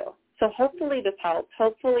inside of you. So hopefully this helps.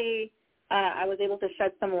 Hopefully I was able to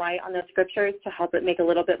shed some light on the scriptures to help it make a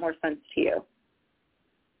little bit more sense to you.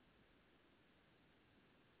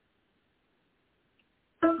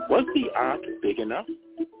 Was the ark big enough?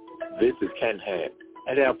 This is Ken Ham,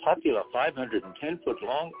 and our popular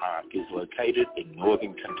 510-foot-long ark is located in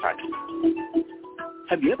northern Kentucky.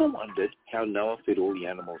 Have you ever wondered how Noah fit all the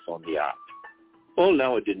animals on the ark? Well,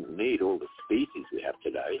 Noah didn't need all the species we have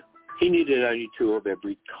today. He needed only 2 of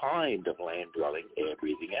every kind of land-dwelling,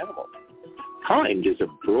 air-breathing animal. Kind is a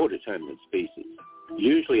broader term than species,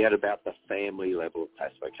 usually at about the family level of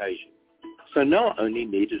classification. So Noah only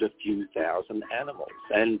needed a few thousand animals.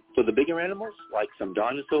 And for the bigger animals, like some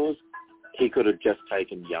dinosaurs, he could have just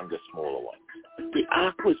taken younger, smaller ones. The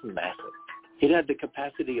ark was massive. It had the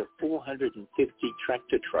capacity of 450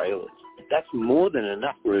 tractor trailers. That's more than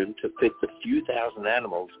enough room to fit the few thousand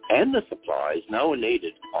animals and the supplies Noah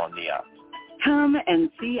needed on the ark. Come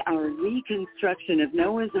and see our reconstruction of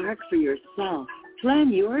Noah's Ark for yourself.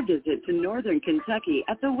 Plan your visit to Northern Kentucky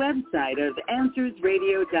at the website of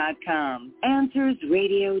AnswersRadio.com.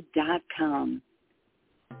 AnswersRadio.com.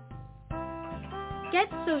 Get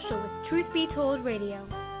social with Truth Be Told Radio.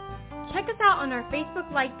 Check us out on our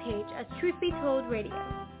Facebook like page as Truth Be Told Radio.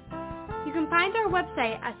 You can find our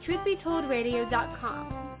website at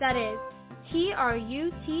truthbetoldradio.com. That is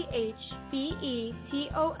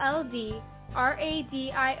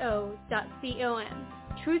truthbetoldradio.com.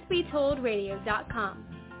 truthbetoldradio.com.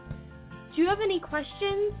 Do you have any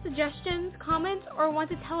questions, suggestions, comments, or want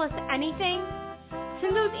to tell us anything?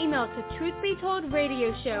 Send those emails to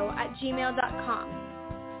truthbetoldradioshow@gmail.com.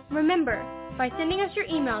 Remember, by sending us your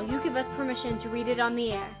email, you give us permission to read it on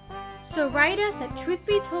the air. So write us at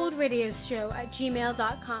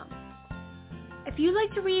truthbetoldradioshow@gmail.com. If you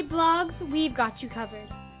like to read blogs, we've got you covered.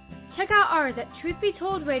 Check out ours at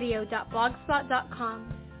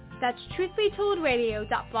truthbetoldradio.blogspot.com. That's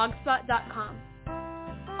truthbetoldradio.blogspot.com.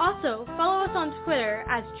 Also, follow us on Twitter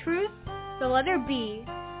as Truth, the letter B,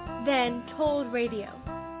 then Told Radio.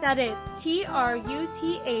 That is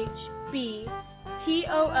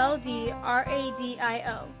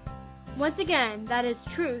TruthBToldradio. Once again, that is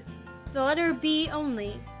Truth, the letter B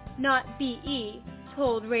only, not BE,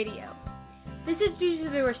 Told Radio. This is due to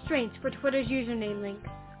the restraints for Twitter's username links.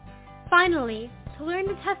 Finally, to learn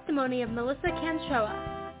the testimony of Melissa Canchoa,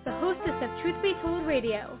 the hostess of Truth Be Told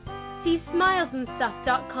Radio, see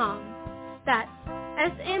smilesandstuff.com. That's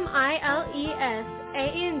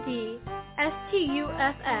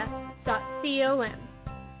smilesandstuff.com.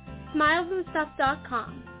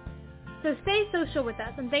 Smilesandstuff.com. So stay social with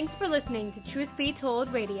us, and thanks for listening to Truth Be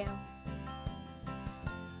Told Radio.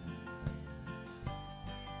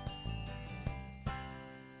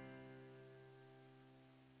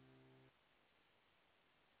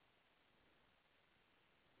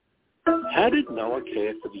 How did Noah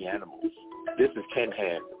care for the animals? This is Ken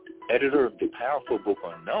Ham, editor of the powerful book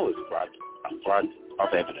on Noah's Flood, A Flood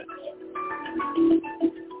of Evidence.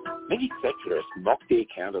 Many secularists mock the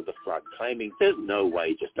account of the flood, claiming there's no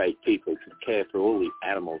way just 8 people could care for all the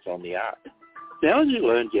animals on the ark. Now, as we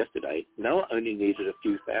learned yesterday, Noah only needed a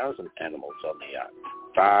few thousand animals on the ark,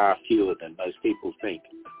 far fewer than most people think.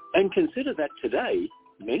 And consider that today,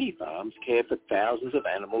 many farms care for thousands of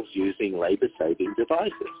animals using labor-saving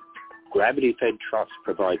devices. Gravity-fed troughs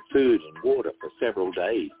provide food and water for several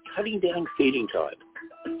days, cutting down feeding time.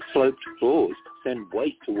 Sloped floors send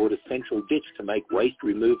waste toward a central ditch to make waste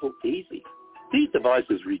removal easy. These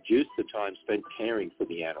devices reduce the time spent caring for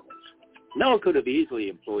the animals. Noah could have easily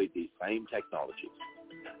employed these same technologies.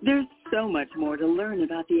 There's so much more to learn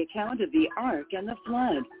about the account of the Ark and the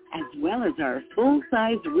flood, as well as our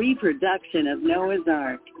full-size reproduction of Noah's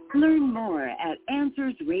Ark. Learn more at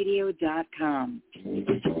AnswersRadio.com.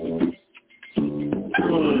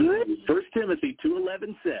 1 Timothy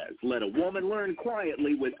 2:11 says, let a woman learn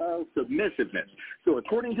quietly with all submissiveness. So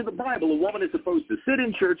according to the Bible, a woman is supposed to sit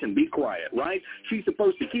in church and be quiet, right? She's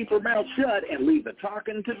supposed to keep her mouth shut and leave the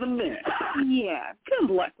talking to the men. Yeah, good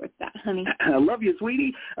luck with that, honey. I love you,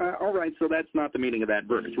 sweetie. All right, so that's not the meaning of that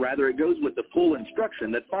verse. Rather, it goes with the full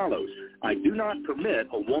instruction that follows. I do not permit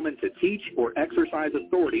a woman to teach or exercise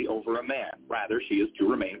authority over a man. Rather, she is to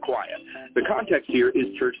remain quiet. The context here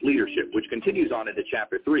is church leadership, which continues on into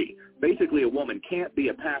chapter 3. Basically, a woman can't be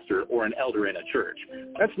a pastor or an elder in a church.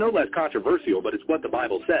 That's no less controversial, but it's what the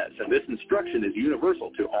Bible says, and this instruction is universal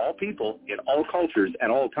to all people in all cultures at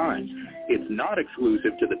all times. It's not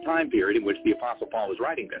exclusive to the time period in which the Apostle Paul was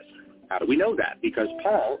writing this. How do we know that? Because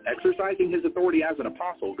Paul, exercising his authority as an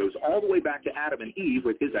apostle, goes all the way back to Adam and Eve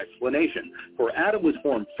with his explanation. For Adam was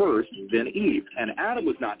formed first, then Eve. And Adam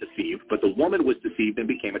was not deceived, but the woman was deceived and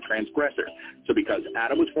became a transgressor. So because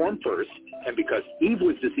Adam was formed first, and because Eve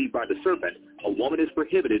was deceived by the serpent, a woman is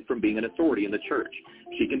prohibited from being an authority in the church.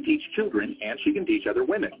 She can teach children, and she can teach other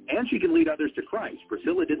women, and she can lead others to Christ.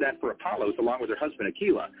 Priscilla did that for Apollos along with her husband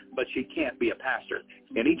Aquila, but she can't be a pastor.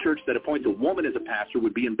 Any church that appoints a woman as a pastor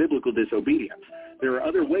would be in biblical disobedience. There are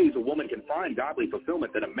other ways a woman can find godly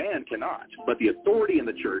fulfillment that a man cannot, but the authority in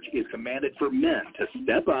the church is commanded for men to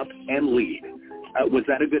step up and lead. Was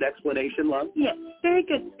that a good explanation, love? Yes, very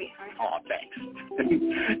good, sweetheart. Oh, thanks.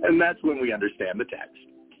 And that's when we understand the text.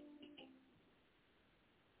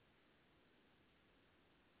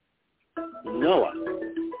 Noah,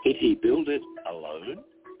 did he build it alone?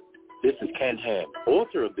 This is Ken Ham,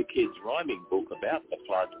 author of the kids' rhyming book about the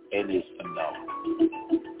flood, N is for Noah.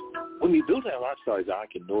 When we built our life-size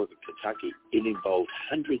ark in northern Kentucky, it involved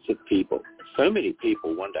hundreds of people. So many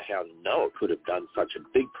people wonder how Noah could have done such a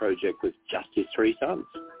big project with just his 3 sons.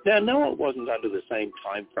 Now, Noah wasn't under the same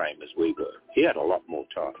time frame as we were. He had a lot more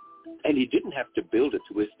time. And he didn't have to build it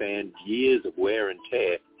to withstand years of wear and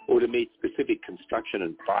tear or to meet specific construction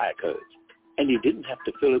and fire codes. And he didn't have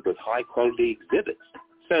to fill it with high-quality exhibits.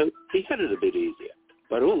 So he had it a bit easier.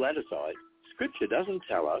 But all that aside, Scripture doesn't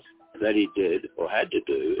tell us that he did or had to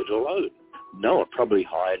do it alone. Noah probably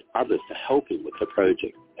hired others to help him with the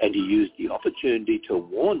project, and he used the opportunity to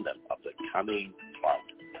warn them of the coming flood.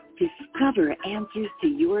 Discover answers to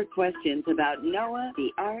your questions about Noah,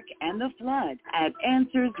 the Ark, and the flood at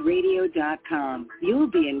AnswersRadio.com.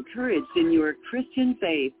 You'll be encouraged in your Christian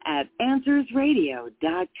faith at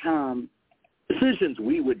AnswersRadio.com. Decisions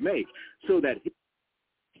we would make so that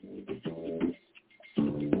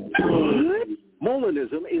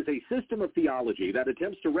Molinism is a system of theology that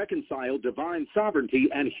attempts to reconcile divine sovereignty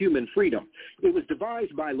and human freedom. It was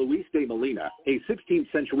devised by Luis de Molina, a 16th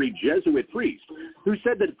century Jesuit priest, who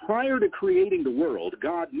said that prior to creating the world,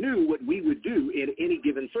 God knew what we would do in any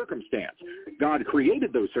given circumstance. God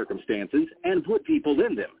created those circumstances and put people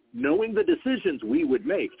in them, knowing the decisions we would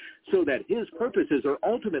make, so that his purposes are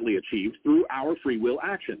ultimately achieved through our free will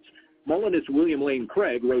actions. Molinist William Lane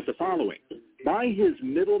Craig wrote the following: by his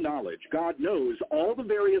middle knowledge, God knows all the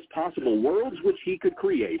various possible worlds which he could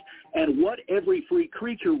create and what every free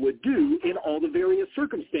creature would do in all the various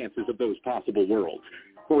circumstances of those possible worlds.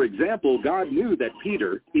 For example, God knew that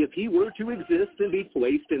Peter, if he were to exist and be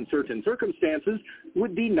placed in certain circumstances,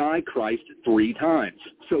 would deny Christ 3 times.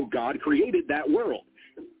 So God created that world.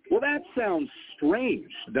 Well, that sounds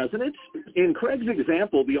strange, doesn't it? In Craig's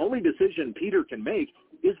example, the only decision Peter can make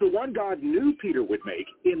is the one God knew Peter would make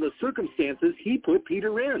in the circumstances he put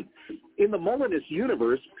Peter in. In the Molinist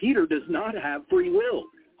universe, Peter does not have free will,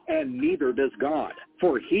 and neither does God,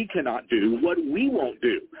 for he cannot do what we won't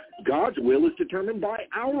do. God's will is determined by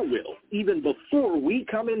our will, even before we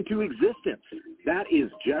come into existence. That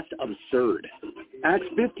is just absurd. Acts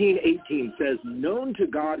 15:18 says, known to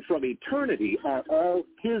God from eternity are all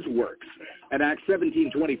his works. And Acts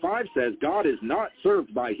 17:25 says, God is not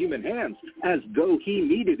served by human hands as though he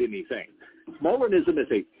needed anything. Molinism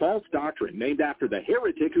is a false doctrine named after the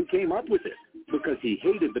heretic who came up with it because he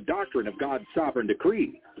hated the doctrine of God's sovereign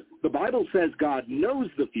decree. The Bible says God knows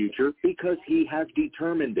the future because he has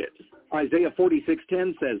determined it. Isaiah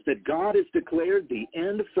 46:10 says that God has declared the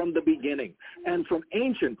end from the beginning, and from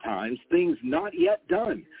ancient times things not yet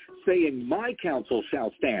done, saying, my counsel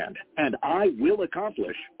shall stand, and I will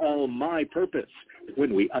accomplish all my purpose,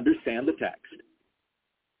 when we understand the text.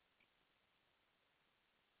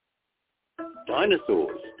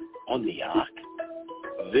 Dinosaurs on the Ark.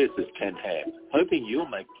 This is Ken Ham, hoping you'll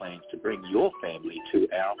make plans to bring your family to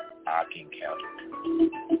our Ark Encounter.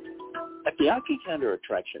 At the Ark Encounter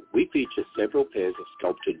attraction, we feature several pairs of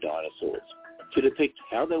sculpted dinosaurs to depict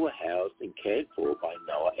how they were housed and cared for by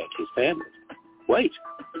Noah and his family. Wait,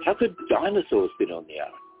 how could dinosaurs fit on the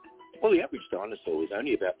Ark? Well, the average dinosaur was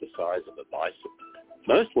only about the size of a bison.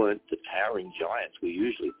 Most weren't the towering giants we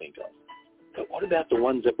usually think of. But what about the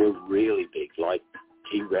ones that were really big, like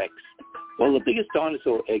T-Rex? Well, the biggest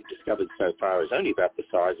dinosaur egg discovered so far is only about the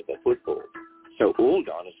size of a football. So all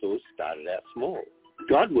dinosaurs started out small.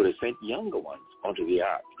 God would have sent younger ones onto the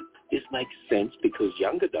Ark. This makes sense because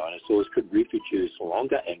younger dinosaurs could reproduce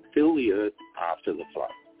longer and fill the earth after the flood.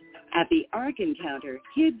 At the Ark Encounter,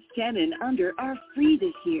 kids 10 and under are free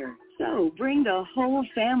this year. So bring the whole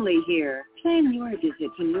family here. Plan your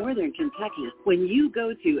visit to Northern Kentucky when you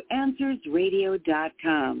go to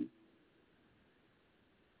AnswersRadio.com.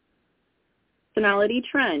 Personality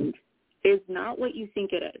trend is not what you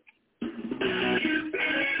think it is.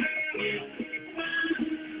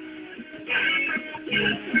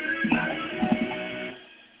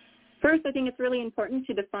 First, I think it's really important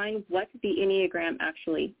to define what the Enneagram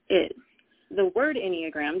actually is. The word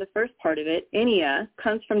Enneagram, the first part of it, Ennea,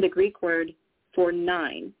 comes from the Greek word for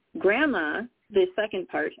 9. Gramma, the second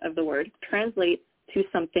part of the word, translates to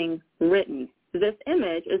something written. This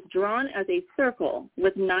image is drawn as a circle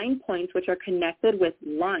with 9 points which are connected with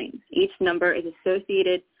lines. Each number is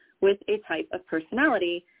associated with a type of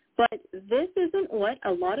personality, but this isn't what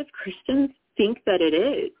a lot of Christians think that it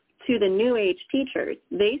is. To the New Age teachers,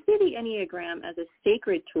 they see the Enneagram as a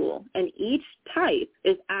sacred tool, and each type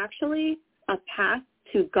is actually a path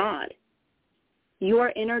to God, your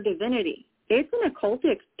inner divinity. It's an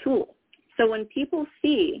occultic tool. So when people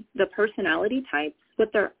see the personality types,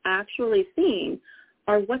 what they're actually seeing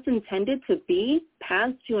are what's intended to be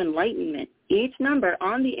paths to enlightenment. Each number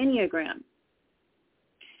on the Enneagram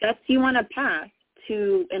sets you on a path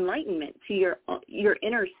to enlightenment, to your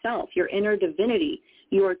inner self, your inner divinity,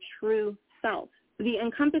 your true self. The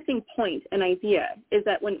encompassing point and idea is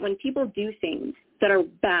that when people do things that are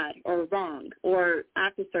bad or wrong or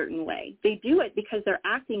act a certain way, they do it because they're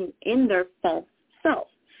acting in their false self.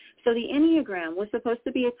 So the Enneagram was supposed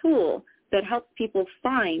to be a tool that helps people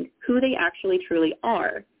find who they actually truly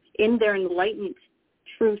are in their enlightened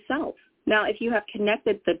true self. Now, if you have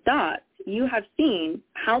connected the dots, you have seen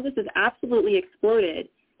how this has absolutely exploded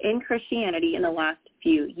in Christianity in the last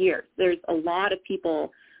few years. There's a lot of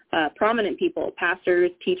people, prominent people,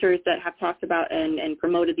 pastors, teachers that have talked about and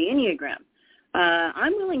promoted the Enneagram.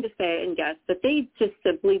 I'm willing to say and guess that they just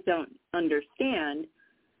simply don't understand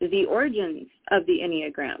the origins of the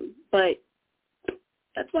Enneagram. But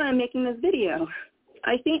that's why I'm making this video.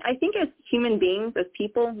 I think as human beings, as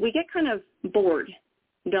people, we get kind of bored,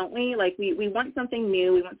 don't we? Like we want something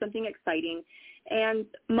new, we want something exciting. And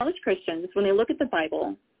most Christians, when they look at the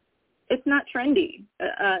Bible, it's not trendy,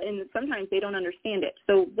 and sometimes they don't understand it.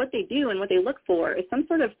 So what they do and what they look for is some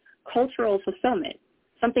sort of cultural fulfillment,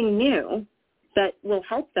 something new that will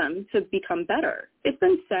help them to become better. It's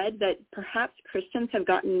been said that perhaps Christians have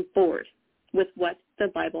gotten bored with what the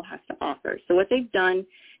Bible has to offer. So what they've done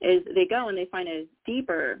is they go and they find a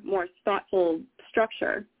deeper, more thoughtful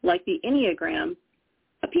structure like the Enneagram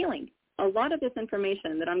appealing. A lot of this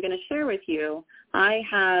information that I'm going to share with you, I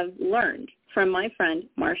have learned from my friend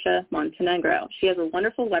Marcia Montenegro. She has a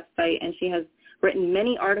wonderful website, and she has written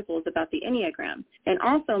many articles about the Enneagram. And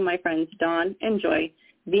also my friends Dawn and Joy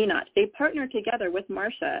Venot. They partnered together with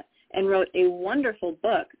Marcia and wrote a wonderful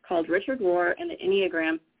book called Richard Rohr and the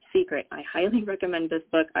Enneagram Secret. I highly recommend this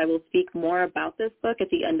book. I will speak more about this book at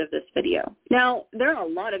the end of this video. Now, there are a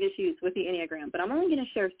lot of issues with the Enneagram, but I'm only going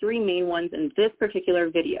to share 3 main ones in this particular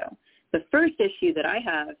video. The first issue that I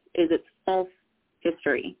have is its false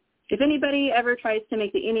history. If anybody ever tries to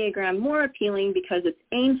make the Enneagram more appealing because it's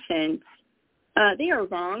ancient, they are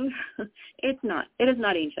wrong. It's not. It is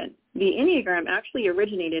not ancient. The Enneagram actually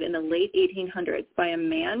originated in the late 1800s by a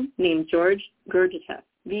man named George Gurdjieff.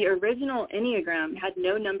 The original Enneagram had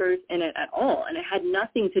no numbers in it at all, and it had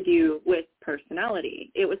nothing to do with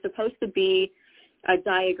personality. It was supposed to be a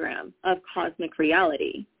diagram of cosmic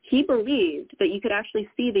reality. He believed that you could actually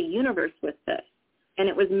see the universe with this, and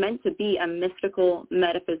it was meant to be a mystical,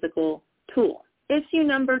 metaphysical tool. Issue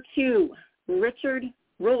number 2, Richard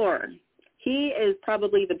Rohr. He is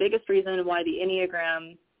probably the biggest reason why the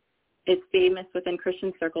Enneagram is famous within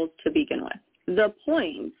Christian circles to begin with. The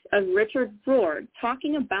point of Richard Rohr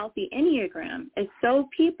talking about the Enneagram is so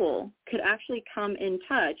people could actually come in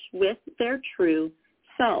touch with their true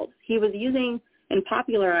selves. He was using and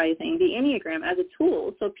popularizing the Enneagram as a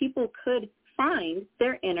tool so people could find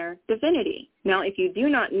their inner divinity. Now, if you do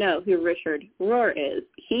not know who Richard Rohr is,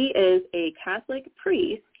 he is a Catholic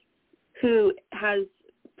priest who has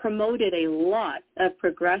promoted a lot of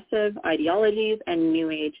progressive ideologies and New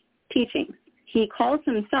Age teachings. He calls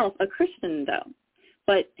himself a Christian, though,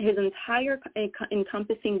 but his entire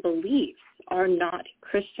encompassing beliefs are not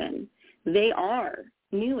Christian. They are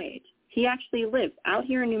New Age. He actually lives out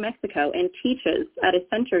here in New Mexico and teaches at a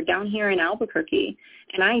center down here in Albuquerque,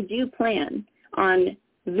 and I do plan on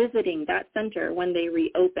visiting that center when they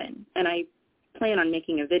reopen, and I plan on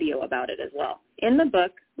making a video about it as well. In the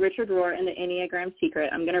book, Richard Rohr and the Enneagram Secret,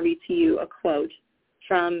 I'm going to read to you a quote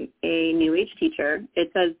from a New Age teacher.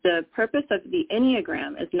 It says, the purpose of the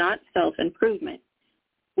Enneagram is not self-improvement,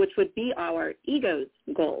 which would be our ego's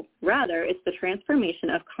goal. Rather, it's the transformation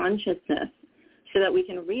of consciousness so that we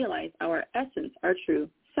can realize our essence, our true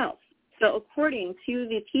self. So according to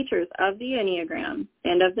the teachers of the Enneagram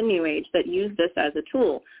and of the New Age that use this as a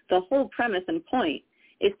tool, the whole premise and point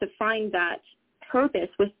is to find that purpose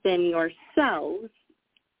within yourselves,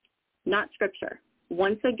 not Scripture.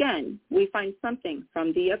 Once again, we find something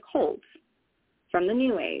from the occult, from the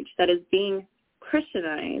New Age, that is being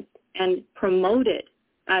Christianized and promoted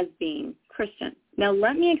as being Christian. Now,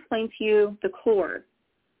 let me explain to you the core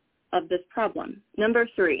of this problem. Number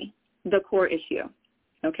 3, the core issue.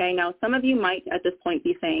 Okay, now some of you might at this point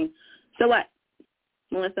be saying, so what?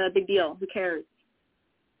 Melissa, big deal. Who cares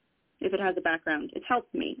if it has a background? It's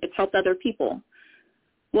helped me. It's helped other people.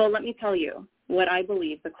 Well, let me tell you what I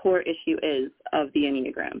believe the core issue is of the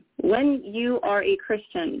Enneagram. When you are a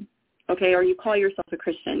Christian, okay, or you call yourself a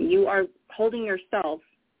Christian, you are holding yourself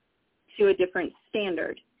to a different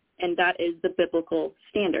standard, and that is the biblical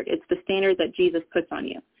standard. It's the standard that Jesus puts on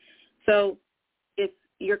you. So if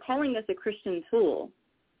you're calling this a Christian tool,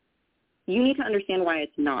 you need to understand why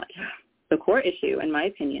it's not. The core issue, in my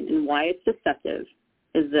opinion, and why it's deceptive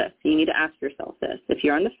is this. You need to ask yourself this. If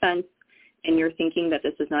you're on the fence and you're thinking that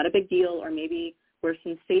this is not a big deal, or maybe we're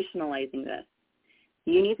sensationalizing this,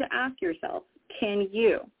 you need to ask yourself, can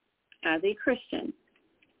you, as a Christian,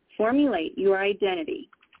 formulate your identity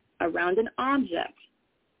around an object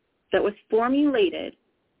that was formulated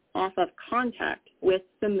off of contact with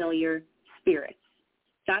familiar spirits?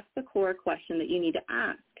 That's the core question that you need to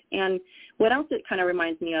ask. And what else it kind of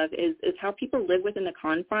reminds me of is how people live within the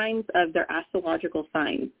confines of their astrological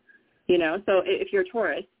signs. You know, so if you're a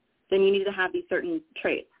Taurus, then you need to have these certain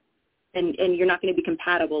traits. And you're not going to be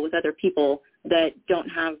compatible with other people that don't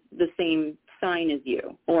have the same sign as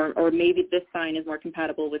you. Or maybe this sign is more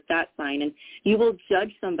compatible with that sign. And you will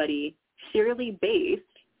judge somebody purely based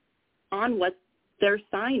on what their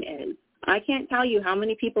sign is. I can't tell you how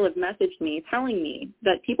many people have messaged me telling me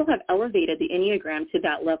that people have elevated the Enneagram to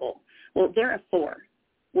that level. Well, they're a 4.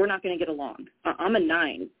 We're not going to get along. I'm a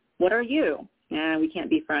 9. What are you? Nah, we can't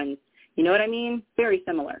be friends. You know what I mean? Very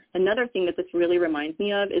similar. Another thing that this really reminds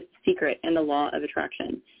me of is The Secret and the Law of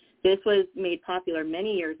Attraction. This was made popular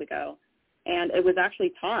many years ago, and it was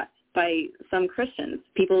actually taught by some Christians,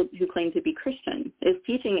 people who claim to be Christian. This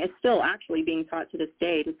teaching is still actually being taught to this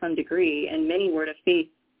day to some degree in many Word of Faith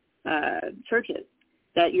churches,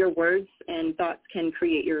 that your words and thoughts can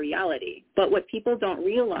create your reality. But what people don't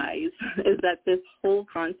realize is that this whole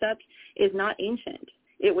concept is not ancient.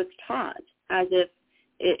 It was taught as if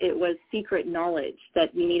it was secret knowledge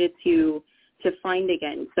that we needed to find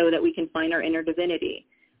again so that we can find our inner divinity.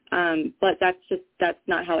 But that's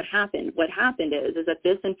not how it happened. What happened is that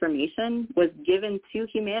this information was given to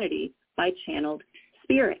humanity by channeled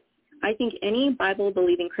spirits. I think any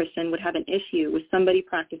Bible-believing Christian would have an issue with somebody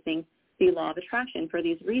practicing the law of attraction for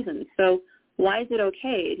these reasons. So why is it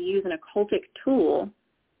okay to use an occultic tool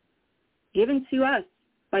given to us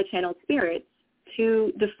by channeled spirits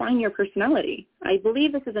to define your personality? I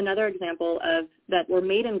believe this is another example of that we're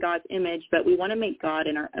made in God's image, but we want to make God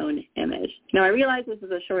in our own image. Now, I realize this is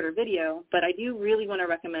a shorter video, but I do really want to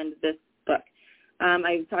recommend this book.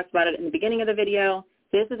 I talked about it in the beginning of the video.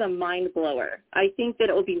 This is a mind blower. I think that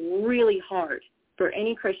it will be really hard for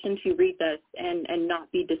any Christian to read this and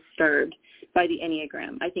not be disturbed by the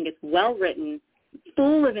Enneagram. I think it's well written,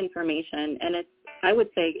 full of information, and it's, I would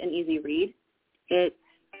say, an easy read. It's,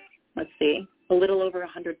 a little over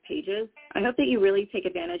 100 pages. I hope that you really take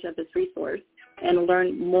advantage of this resource and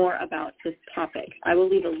learn more about this topic. I will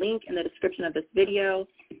leave a link in the description of this video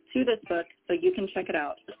to this book so you can check it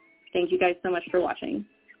out. Thank you guys so much for watching.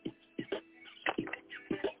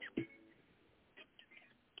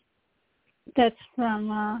 That's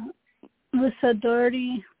from Melissa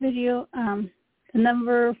Doherty video. The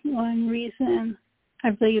number one reason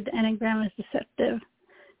I believe the Enneagram is deceptive.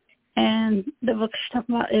 And the book she's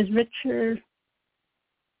talking about is Richard.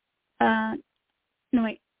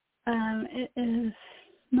 It is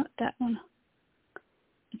not that one.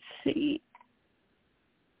 Let's see.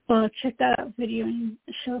 Well, check that out video and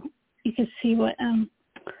show you can see what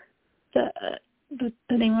the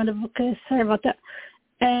name of the book is. Sorry about that.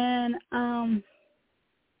 And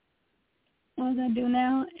what I'm gonna do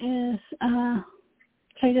now is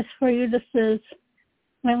play this for you. This is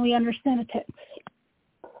When We Understand a Text.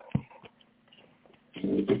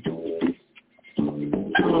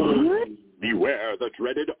 Beware the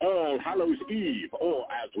dreaded All Hallows Eve, or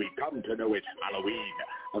as we come to know it, Halloween,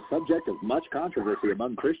 a subject of much controversy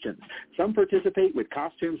among Christians. Some participate with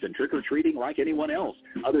costumes and trick-or-treating like anyone else.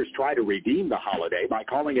 Others try to redeem the holiday by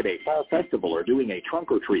calling it a fall festival or doing a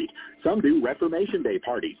trunk-or-treat. Some do Reformation Day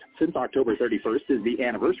parties, since October 31st is the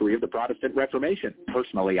anniversary of the Protestant Reformation.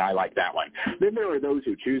 Personally, I like that one. Then there are those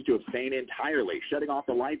who choose to abstain entirely, shutting off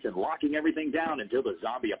the lights and locking everything down until the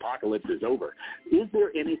zombie apocalypse is over. Is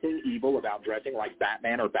there anything evil about dressing like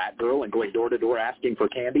Batman or Batgirl and going door-to-door asking for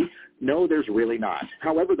candy? No, there's really not.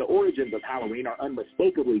 However, the origins of Halloween are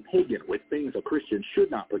unmistakably pagan, with things a Christian should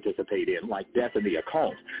not participate in, like death and the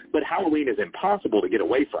occult. But Halloween is impossible to get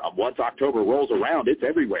away from. Once October rolls around, it's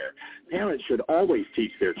everywhere. Parents should always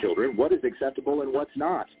teach their children what is acceptable and what's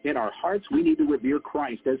not. In our hearts, we need to revere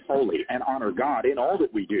Christ as holy and honor God in all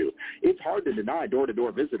that we do. It's hard to deny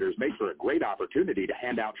door-to-door visitors make for a great opportunity to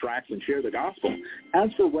hand out tracts and share the gospel.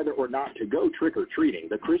 As for whether or not to go trick-or-treating,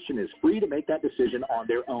 the Christian is free to make that decision on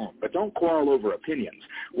their own. But don't quarrel over opinions.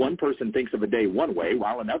 One person thinks of a day one way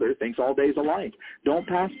while another thinks all days alike. Don't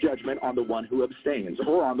pass judgment on the one who abstains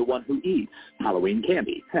or on the one who eats Halloween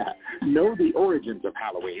candy. Know the origins of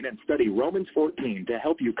Halloween and study Romans 14 to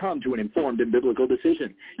help you come to an informed and biblical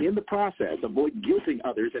decision. In the process, avoid guilting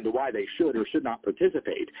others into why they should or should not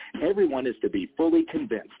participate. Everyone is to be fully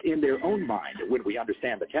convinced in their own mind when we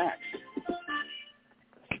understand the text.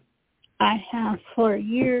 I have for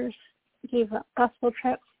years gave out gospel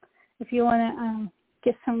tracts. If you want to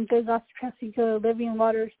get some good gospel tracts, you go to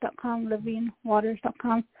livingwaters.com,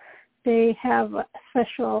 livingwaters.com. They have a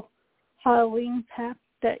special Halloween pack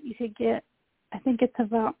that you could get. I think it's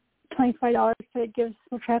about $25, but it gives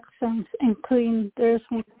some tracts, including there's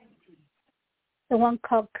the one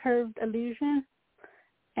called Curved Illusion.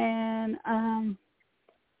 And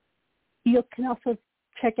you can also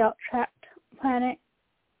check out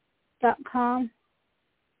TrackPlanet.com,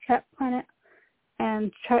 TrackPlanet,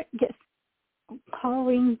 and get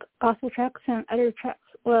Halloween gospel tracks and other tracks.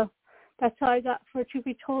 Well, that's all I got for Truth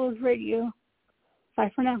Be Told Radio.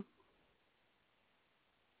 Bye for now.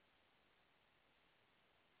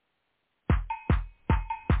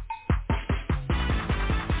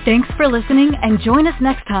 Thanks for listening, and join us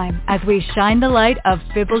next time as we shine the light of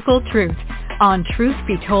biblical truth on Truth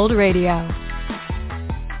Be Told Radio.